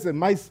 boy, listen,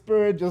 my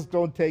spirit just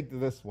don't take to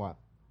this one.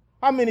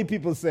 How many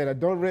people say that?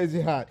 Don't raise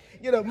your hand.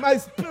 You know, my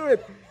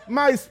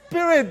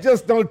spirit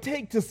just don't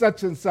take to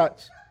such and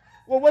such.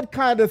 Well, what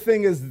kind of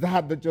thing is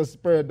that your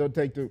spirit don't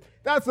take to?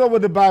 That's not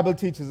what the Bible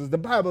teaches us. The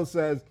Bible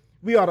says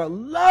we ought to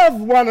love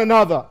one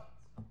another.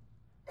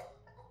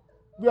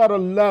 We ought to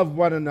love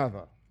one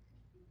another.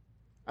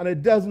 And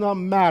it does not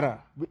matter.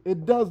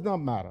 It does not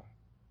matter.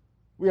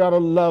 We ought to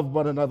love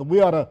one another. We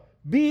ought to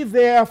be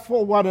there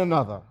for one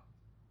another.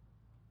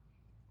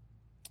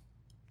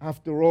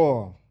 After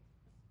all,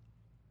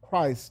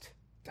 Christ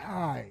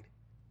died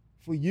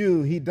for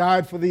you. He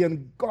died for the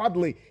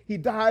ungodly. He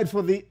died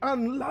for the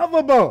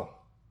unlovable.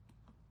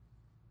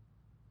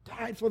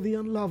 Died for the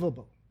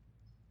unlovable.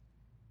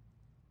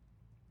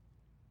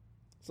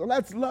 So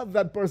let's love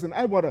that person.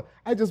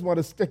 I just want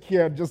to stick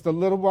here just a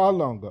little while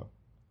longer.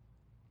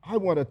 I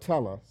want to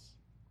tell us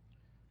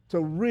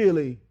to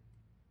really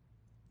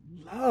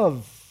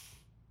love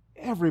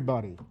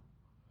everybody,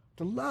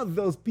 to love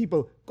those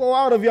people. Go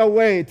out of your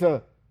way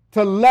to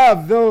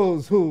love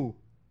those who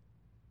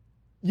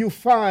you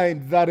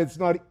find that it's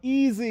not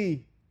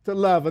easy to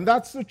love. And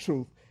that's the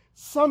truth.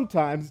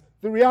 Sometimes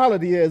the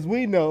reality is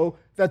we know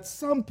that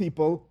some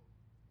people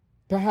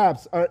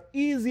perhaps are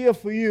easier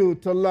for you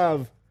to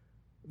love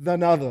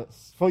than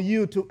others, for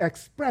you to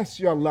express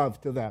your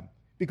love to them,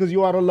 because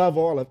you ought to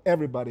love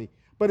everybody.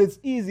 But it's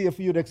easier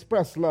for you to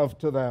express love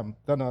to them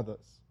than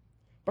others.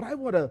 But I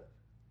want to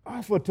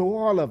offer to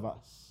all of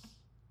us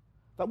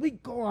that we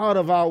go out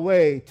of our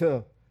way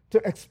to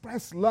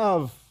express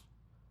love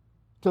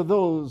to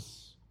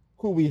those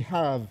who we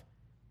have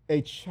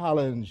a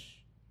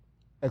challenge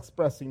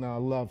expressing our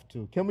love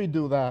to. Can we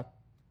do that?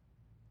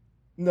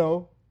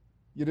 No?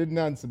 You didn't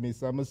answer me,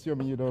 so I'm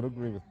assuming you don't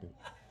agree with me.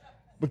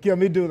 But can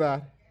we do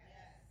that?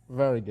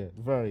 Very good,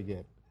 very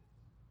good.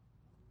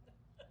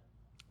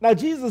 Now,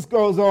 Jesus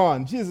goes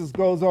on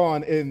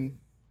in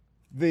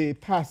the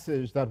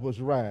passage that was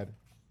read.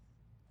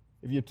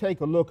 If you take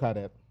a look at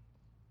it,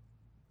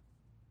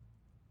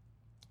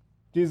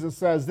 Jesus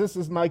says, this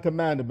is my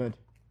commandment.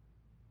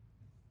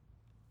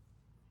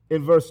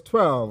 In verse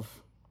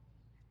 12,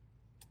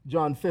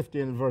 John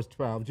 15 and verse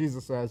 12,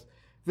 Jesus says,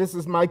 this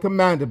is my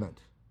commandment,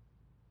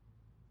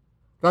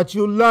 that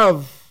you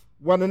love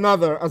one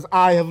another as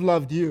I have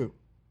loved you.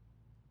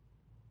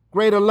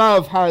 Greater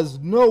love has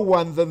no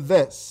one than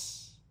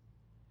this,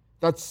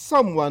 that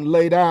someone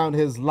lay down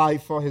his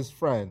life for his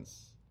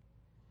friends.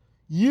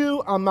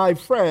 You are my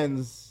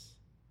friends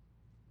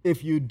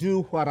if you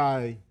do what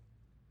I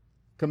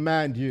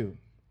command you.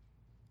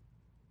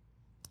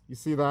 You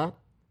see that?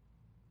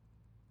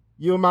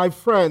 You're my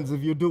friends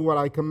if you do what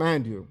I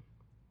command you.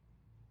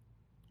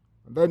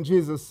 And then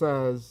Jesus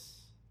says,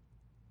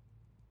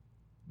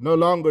 no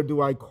longer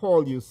do I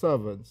call you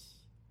servants.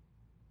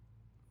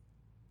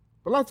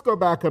 But let's go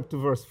back up to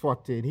verse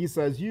 14. He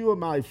says, you are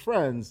my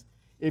friends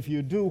if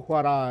you do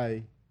what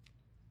I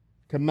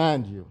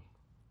command you.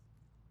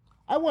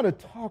 I want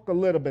to talk a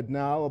little bit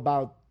now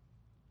about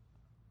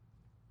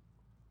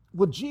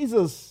what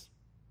Jesus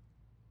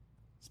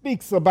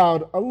speaks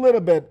about a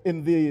little bit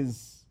in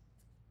these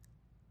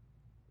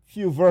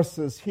few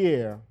verses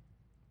here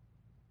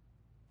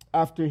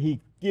after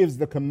he gives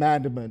the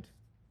commandment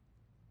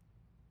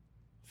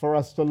for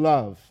us to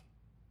love.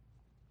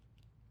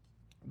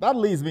 That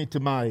leads me to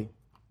my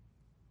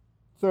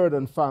third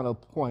and final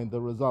point,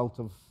 the result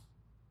of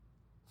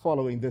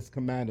following this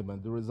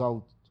commandment, the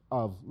result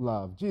of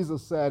love.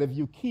 Jesus said, if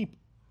you keep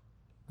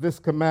this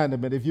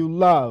commandment, if you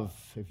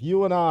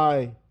and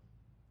I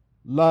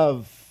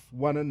love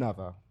one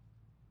another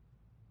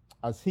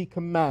as he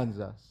commands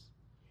us.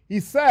 He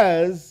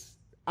says,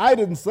 I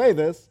didn't say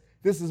this,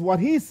 this is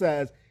what he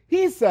says.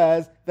 He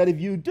says that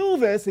if you do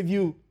this, if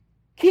you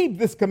keep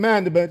this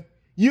commandment,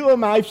 you are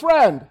my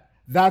friend.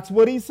 That's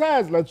what he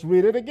says. Let's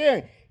read it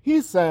again.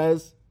 He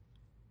says,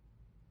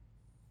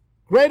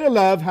 greater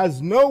love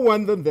has no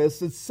one than this,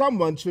 that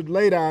someone should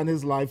lay down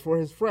his life for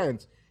his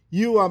friends.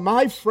 You are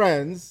my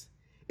friends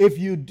if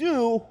you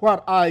do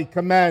what I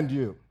command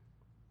you.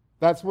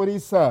 That's what he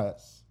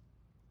says.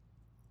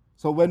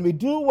 So when we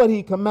do what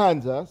he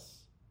commands us,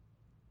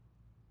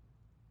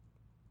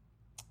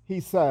 he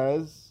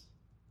says,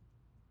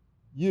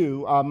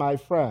 you are my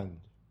friend.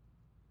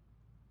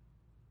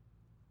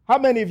 How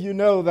many of you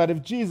know that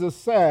if Jesus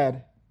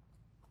said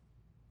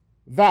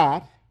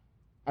that,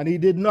 and he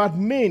did not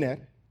mean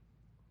it,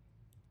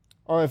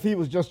 or if he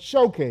was just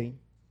joking,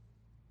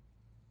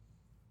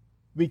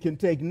 we can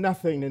take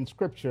nothing in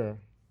Scripture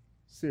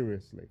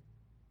seriously?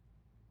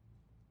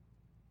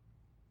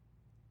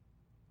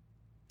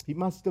 He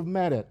must have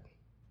meant it.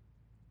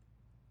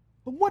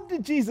 But what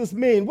did Jesus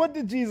mean? What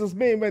did Jesus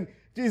mean when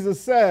Jesus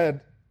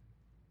said,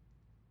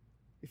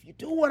 if you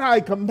do what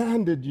I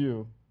commanded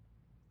you,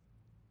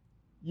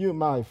 you're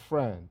my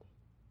friend?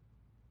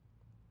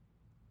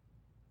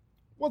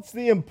 What's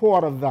the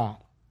import of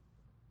that?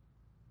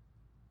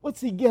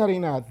 What's he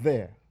getting at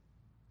there?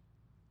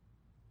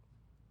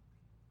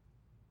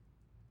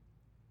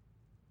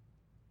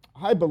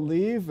 I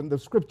believe, and the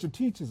Scripture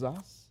teaches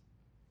us,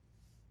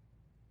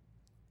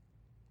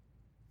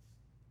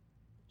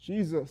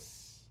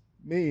 Jesus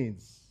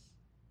means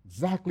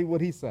exactly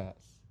what he says.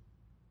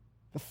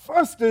 The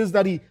first is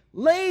that he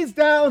lays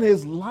down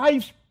his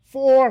life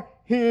for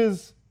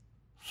his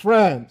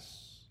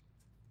friends.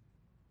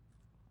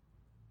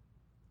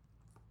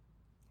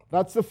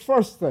 That's the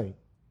first thing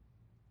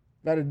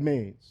that it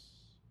means.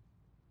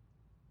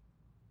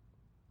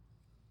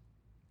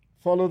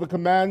 Follow the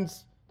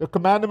commands, the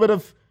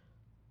commandment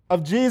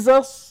of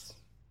Jesus,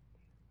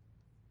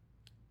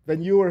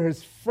 then you are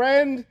his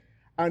friend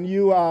and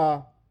you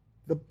are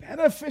the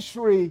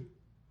beneficiary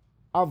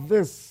of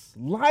this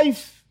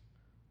life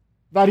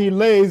that he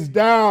lays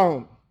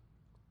down.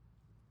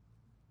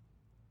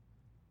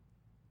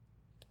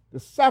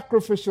 The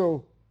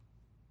sacrificial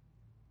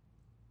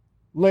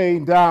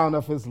laying down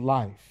of his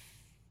life.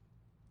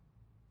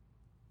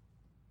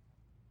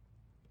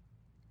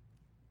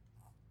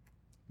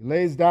 He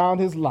lays down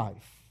his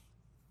life.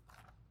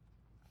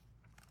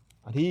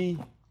 And he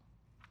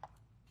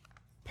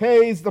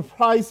pays the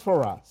price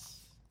for us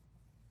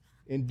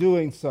in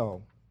doing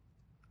so.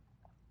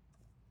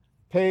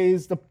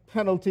 Pays the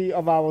penalty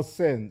of our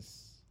sins.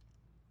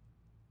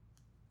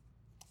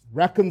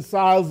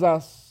 Reconciles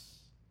us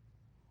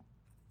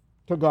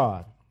to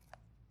God.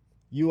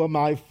 You are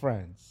my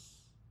friends.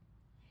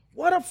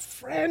 What a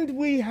friend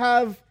we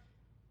have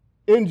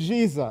in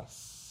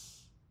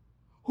Jesus,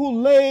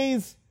 who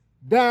lays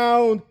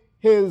down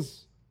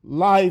his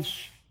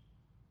life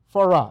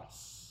for us.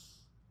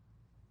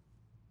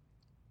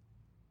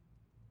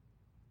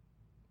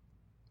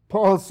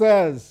 Paul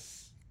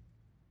says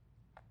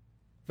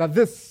that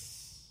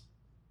this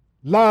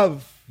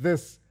love,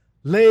 this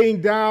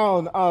laying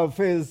down of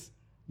his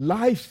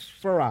life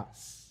for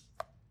us,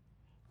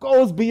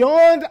 goes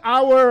beyond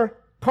our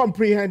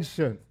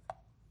comprehension.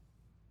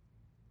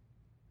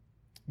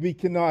 We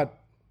cannot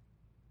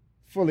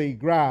fully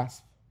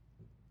grasp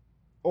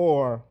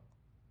or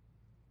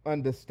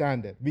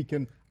understand it. We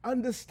can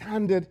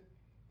understand it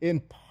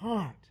in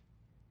part,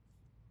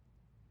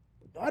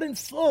 but not in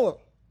full.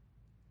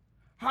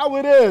 How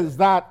it is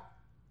that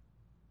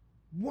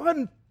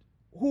one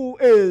who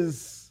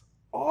is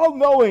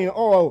all-knowing,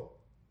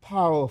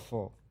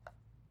 all-powerful,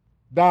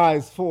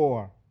 dies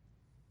for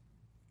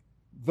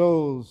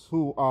those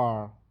who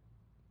are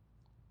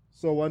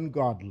so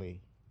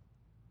ungodly.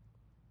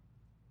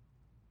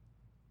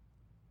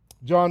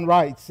 John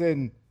writes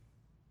in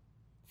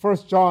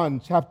 1 John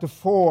chapter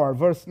 4,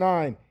 verse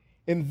 9,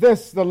 "In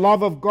this the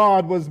love of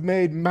God was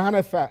made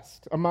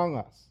manifest among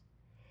us,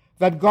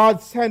 that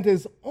God sent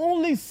his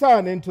only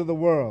Son into the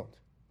world,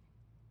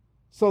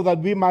 so that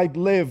we might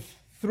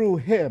live through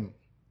him.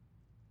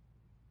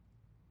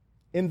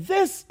 In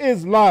this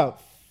is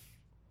love,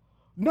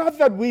 not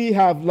that we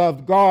have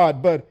loved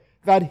God, but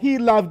that he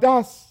loved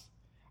us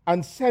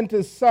and sent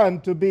his Son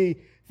to be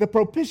the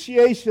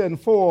propitiation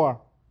for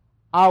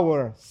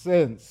our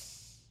sins."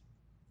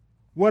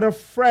 What a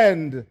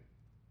friend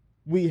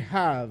we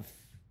have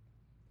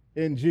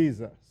in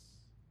Jesus.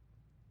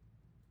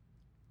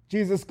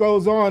 Jesus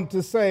goes on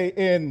to say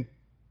in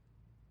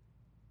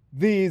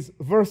these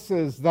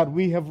verses that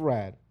we have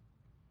read,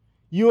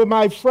 "You are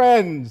my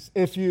friends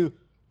if you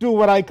do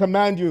what I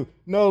command you.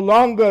 No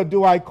longer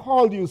do I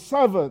call you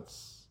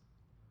servants,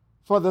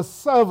 for the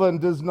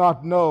servant does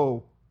not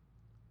know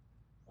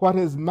what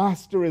his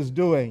master is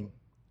doing.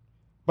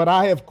 But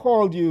I have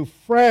called you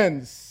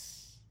friends.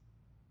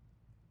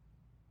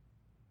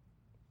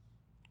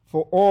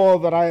 For all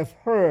that I have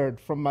heard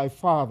from my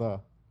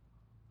Father,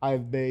 I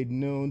have made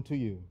known to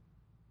you."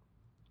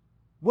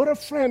 What a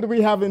friend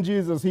we have in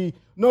Jesus. He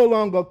no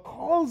longer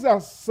calls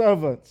us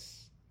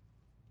servants.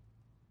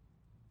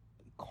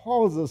 He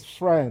calls us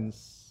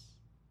friends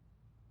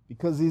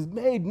because he's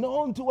made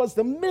known to us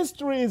the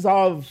mysteries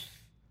of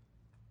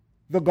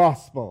the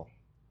gospel.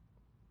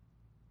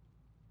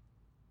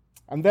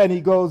 And then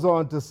he goes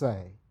on to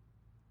say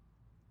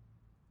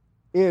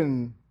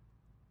in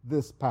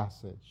this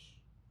passage,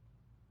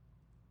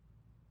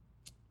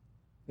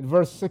 in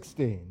verse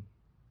 16,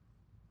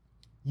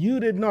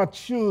 "You did not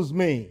choose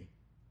me,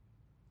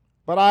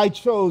 but I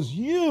chose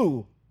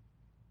you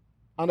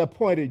and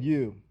appointed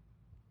you."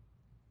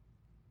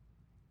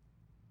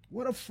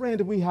 What a friend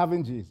we have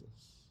in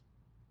Jesus,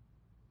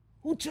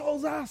 who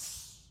chose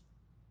us.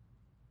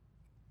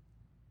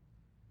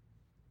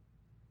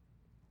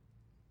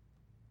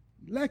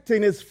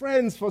 Electing his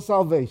friends for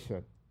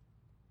salvation.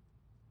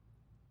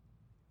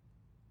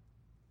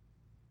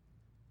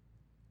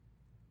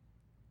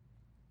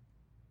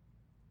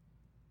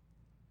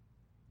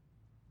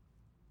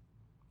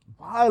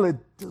 While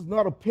it does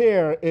not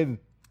appear in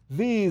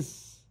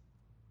these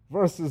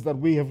verses that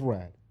we have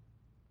read,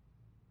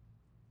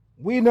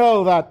 we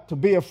know that to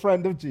be a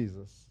friend of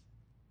Jesus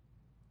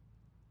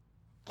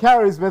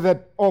carries with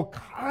it all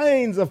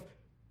kinds of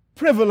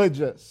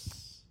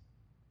privileges.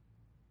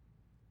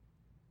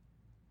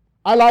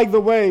 I like the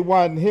way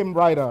one hymn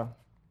writer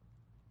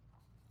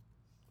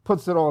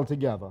puts it all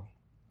together.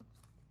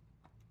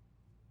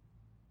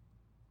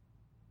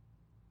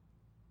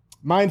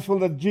 Mindful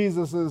that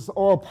Jesus is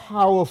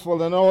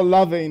all-powerful and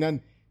all-loving,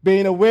 and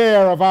being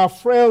aware of our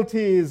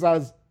frailties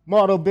as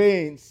mortal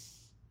beings.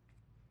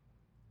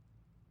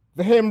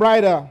 The hymn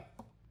writer,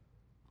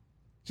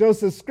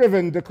 Joseph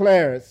Scriven,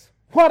 declares,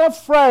 "What a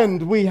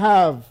friend we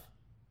have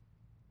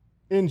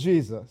in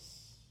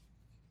Jesus.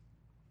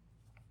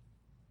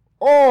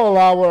 All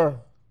our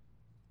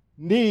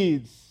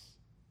needs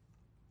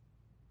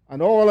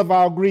and all of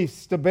our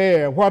griefs to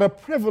bear. What a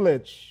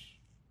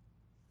privilege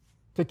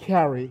to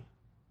carry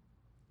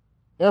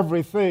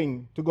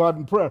everything to God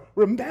in prayer."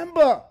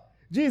 Remember,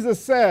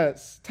 Jesus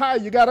says,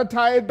 you got to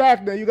tie it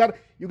back now. You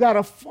got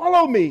to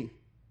follow me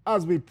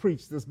as we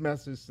preach this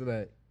message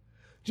today.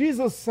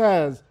 Jesus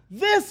says,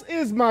 "This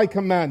is my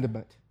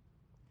commandment,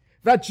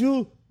 that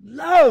you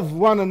love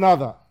one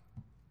another."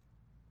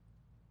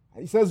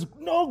 He says,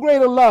 no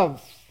greater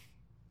love.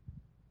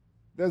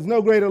 There's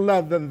no greater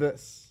love than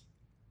this,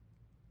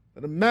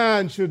 that a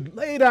man should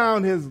lay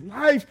down his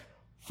life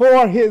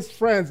for his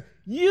friends.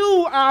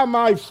 You are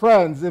my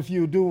friends if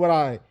you do what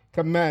I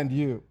command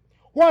you.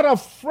 What a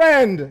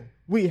friend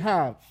we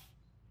have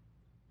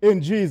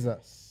in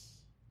Jesus.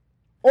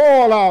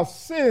 All our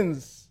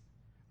sins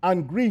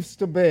and griefs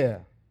to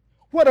bear.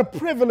 What a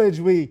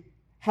privilege we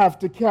have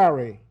to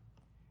carry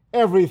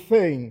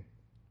everything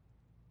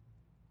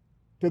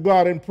to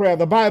God in prayer.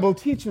 The Bible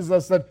teaches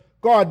us that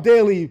God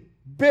daily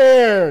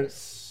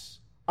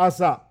bears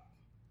us up.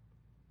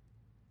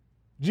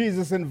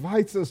 Jesus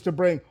invites us to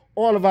bring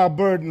all of our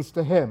burdens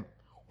to him.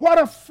 What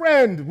a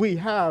friend we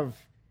have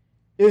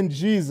in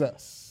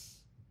Jesus.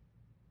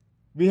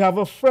 We have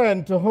a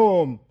friend to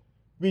whom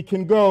we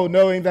can go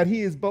knowing that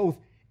he is both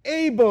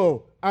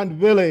able and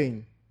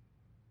willing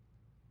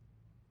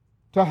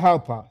to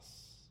help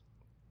us.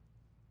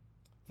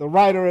 The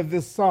writer of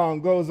this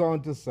song goes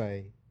on to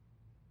say,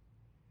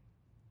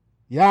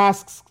 he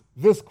asks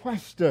this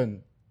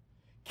question: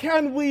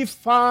 can we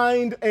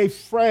find a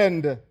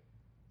friend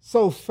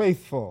so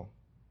faithful,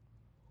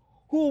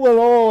 who will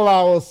all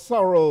our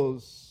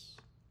sorrows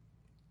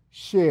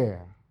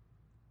share?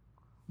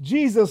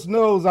 Jesus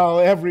knows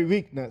our every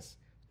weakness.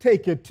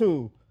 Take it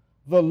to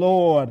the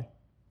Lord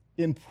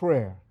in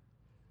prayer.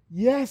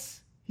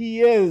 Yes, he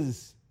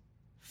is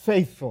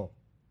faithful.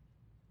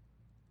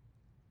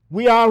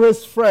 We are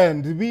his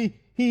friend.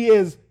 He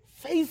is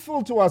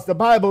faithful to us. The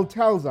Bible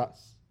tells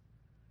us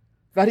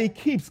that he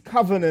keeps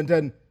covenant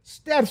and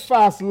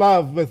steadfast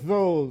love with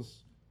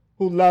those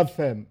who love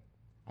him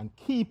and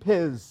keep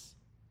his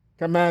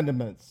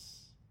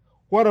commandments.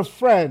 What a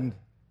friend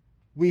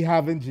we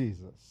have in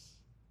Jesus.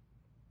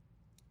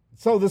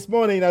 So this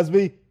morning, as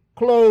we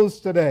close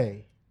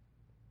today,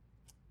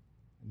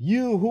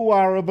 you who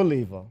are a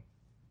believer,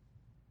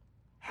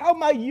 how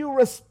might you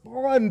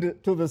respond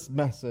to this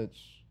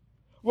message?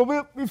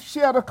 Well, we've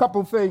shared a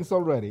couple things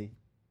already,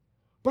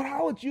 but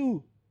how would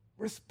you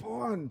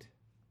respond?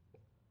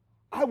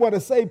 I want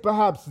to say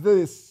perhaps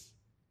this: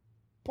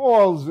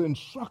 Paul's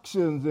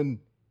instructions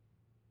in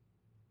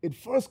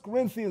 1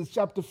 Corinthians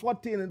chapter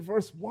 14 and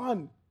verse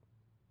 1.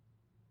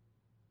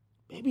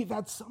 Maybe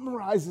that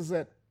summarizes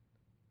it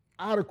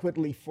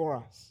adequately for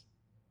us.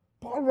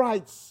 Paul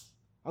writes,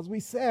 as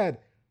we said,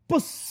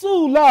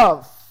 pursue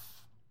love.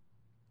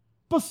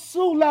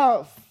 Pursue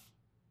love.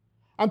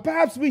 And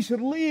perhaps we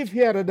should leave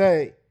here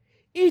today,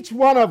 each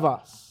one of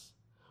us,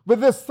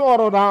 with this thought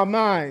on our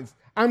minds: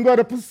 I'm going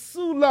to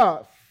pursue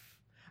love.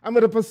 I'm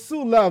going to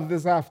pursue love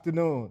this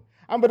afternoon.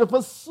 I'm going to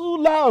pursue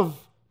love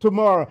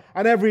tomorrow.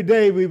 And every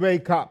day we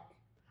wake up,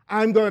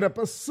 I'm going to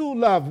pursue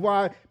love.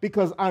 Why?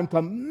 Because I'm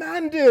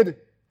commanded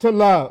to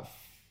love.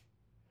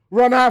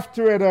 Run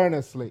after it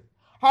earnestly.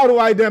 How do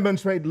I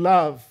demonstrate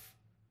love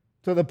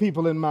to the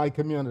people in my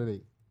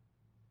community?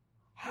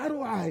 How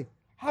do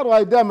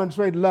I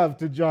demonstrate love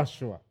to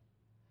Joshua?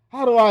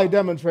 How do I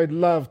demonstrate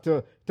love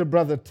to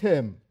Brother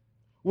Tim?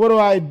 What do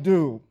I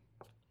do?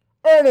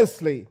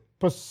 Earnestly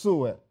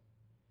pursue it.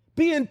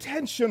 Be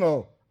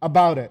intentional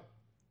about it.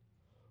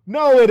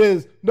 No, it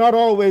is not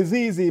always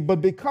easy,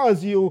 but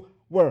because you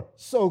were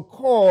so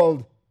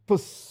called,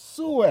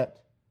 pursue it.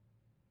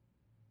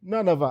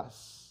 None of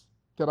us,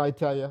 can I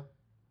tell you?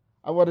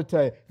 I want to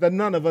tell you that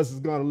none of us is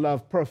going to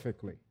love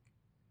perfectly.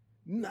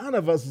 None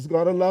of us is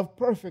going to love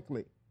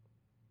perfectly.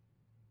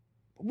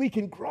 We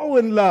can grow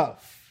in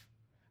love.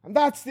 And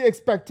that's the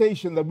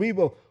expectation, that we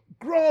will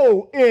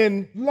grow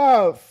in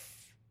love.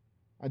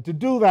 And to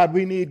do that,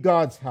 we need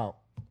God's help.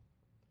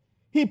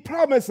 He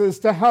promises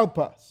to help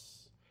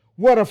us.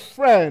 What a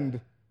friend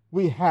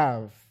we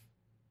have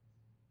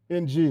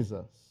in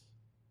Jesus.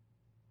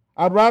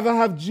 I'd rather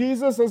have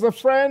Jesus as a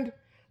friend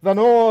than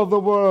all the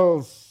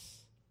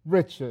world's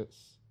riches.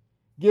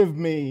 Give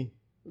me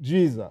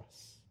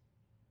Jesus.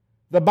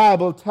 The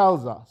Bible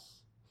tells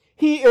us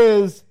he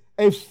is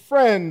a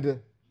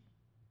friend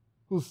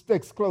who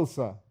sticks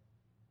closer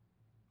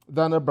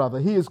than a brother.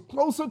 He is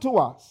closer to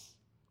us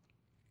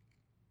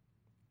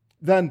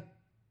than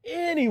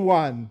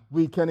anyone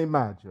we can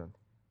imagine.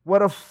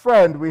 What a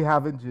friend we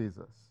have in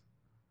Jesus.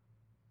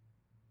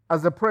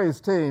 As the praise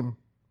team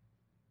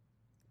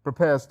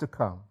prepares to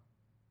come,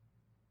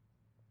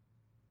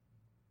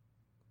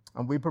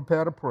 and we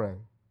prepare to pray,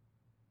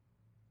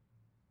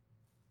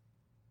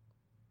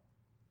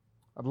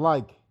 I'd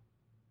like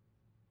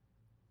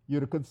you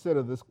to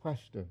consider this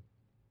question.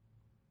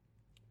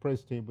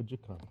 Praise team, would you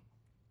come?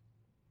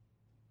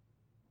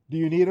 Do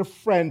you need a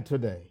friend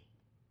today,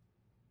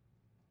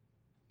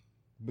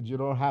 but you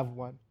don't have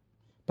one?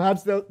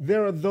 Perhaps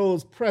there are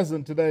those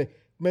present today.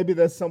 Maybe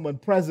there's someone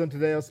present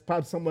today, or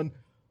perhaps someone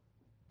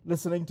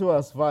listening to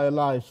us via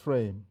live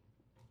stream.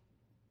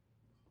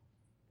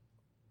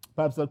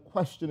 Perhaps that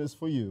question is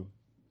for you.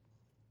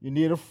 You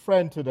need a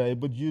friend today,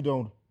 but you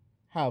don't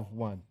have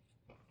one.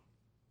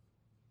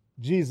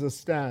 Jesus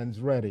stands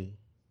ready.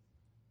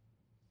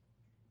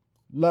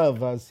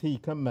 Love as he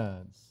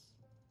commands.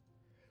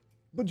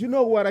 But you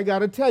know what? I got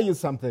to tell you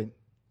something.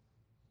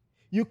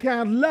 You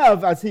can't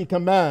love as he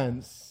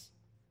commands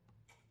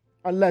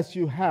unless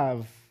you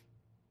have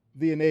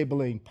the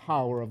enabling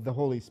power of the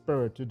Holy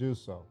Spirit to do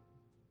so.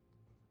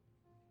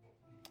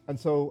 And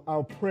so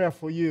our prayer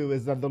for you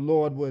is that the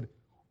Lord would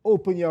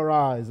open your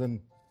eyes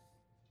and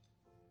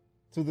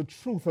to the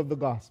truth of the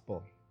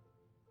gospel,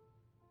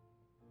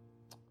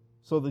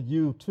 so that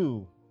you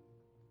too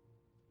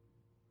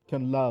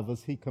can love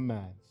as he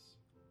commands.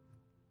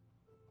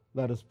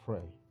 Let us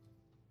pray.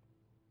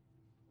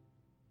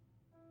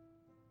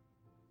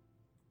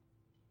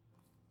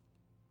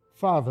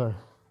 Father,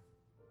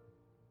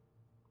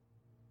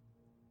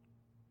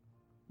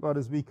 Lord,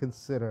 as we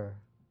consider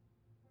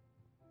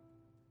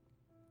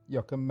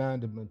your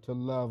commandment to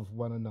love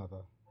one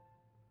another,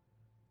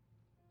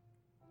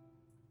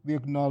 we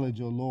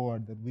acknowledge, O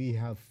Lord, that we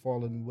have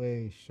fallen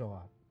way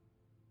short.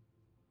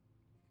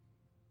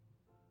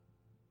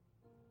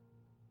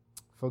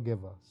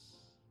 Forgive us.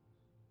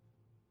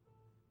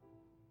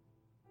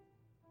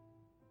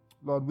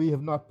 Lord, we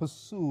have not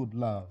pursued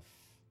love.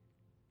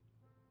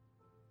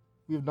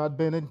 We have not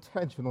been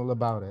intentional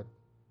about it.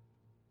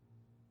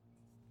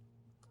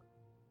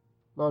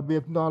 Lord, we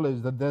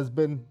acknowledge that there's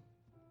been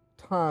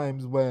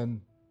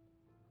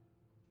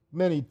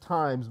many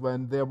times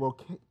when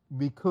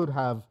we could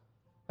have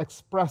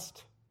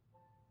expressed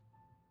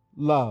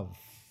love,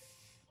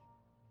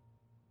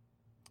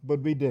 but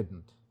we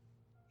didn't.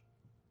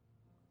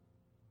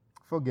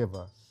 Forgive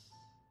us.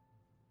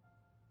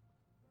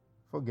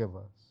 Forgive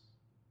us.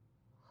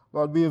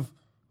 Lord, we have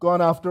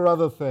gone after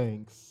other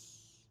things.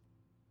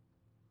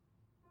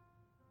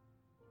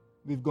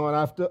 We've gone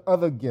after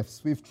other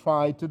gifts. We've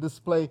tried to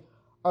display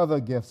other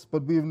gifts,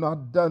 but we've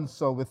not done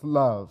so with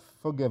love.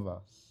 Forgive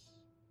us.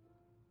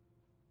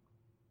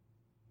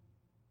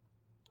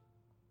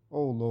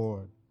 Oh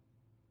Lord,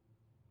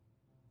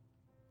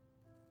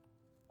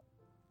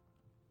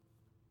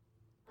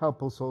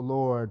 help us, oh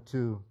Lord,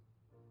 to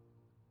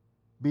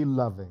be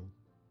loving.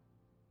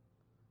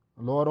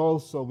 Lord,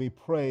 also we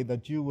pray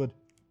that you would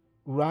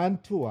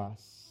grant to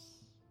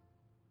us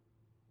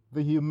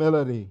the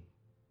humility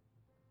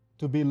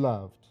to be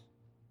loved.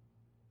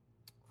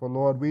 For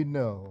Lord, we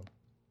know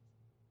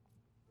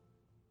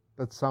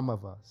that some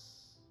of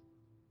us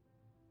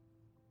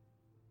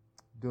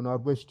do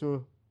not wish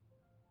to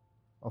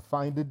or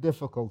find it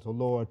difficult, O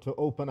Lord, to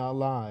open our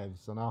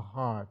lives and our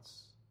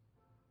hearts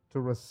to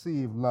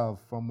receive love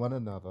from one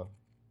another.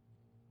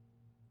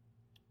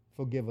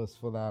 Forgive us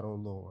for that, O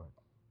Lord.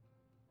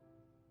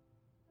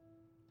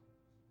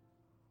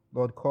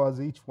 Lord,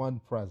 cause each one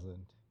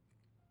present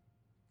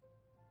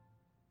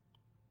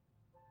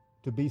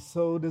to be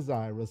so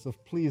desirous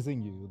of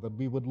pleasing you that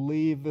we would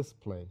leave this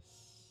place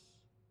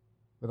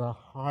with our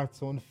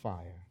hearts on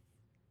fire,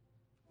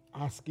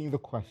 asking the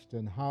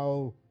question,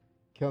 how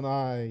can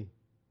I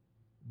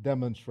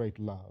demonstrate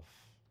love?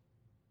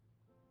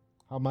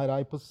 How might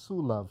I pursue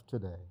love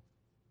today?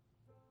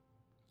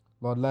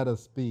 Lord, let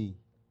us be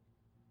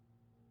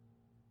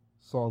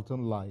salt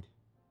and light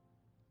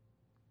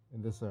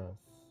in this earth.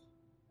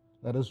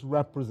 Let us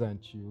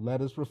represent you.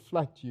 Let us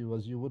reflect you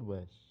as you would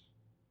wish.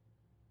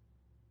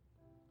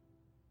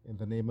 In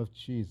the name of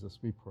Jesus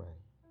we pray.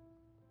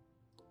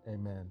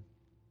 Amen.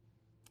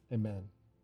 Amen.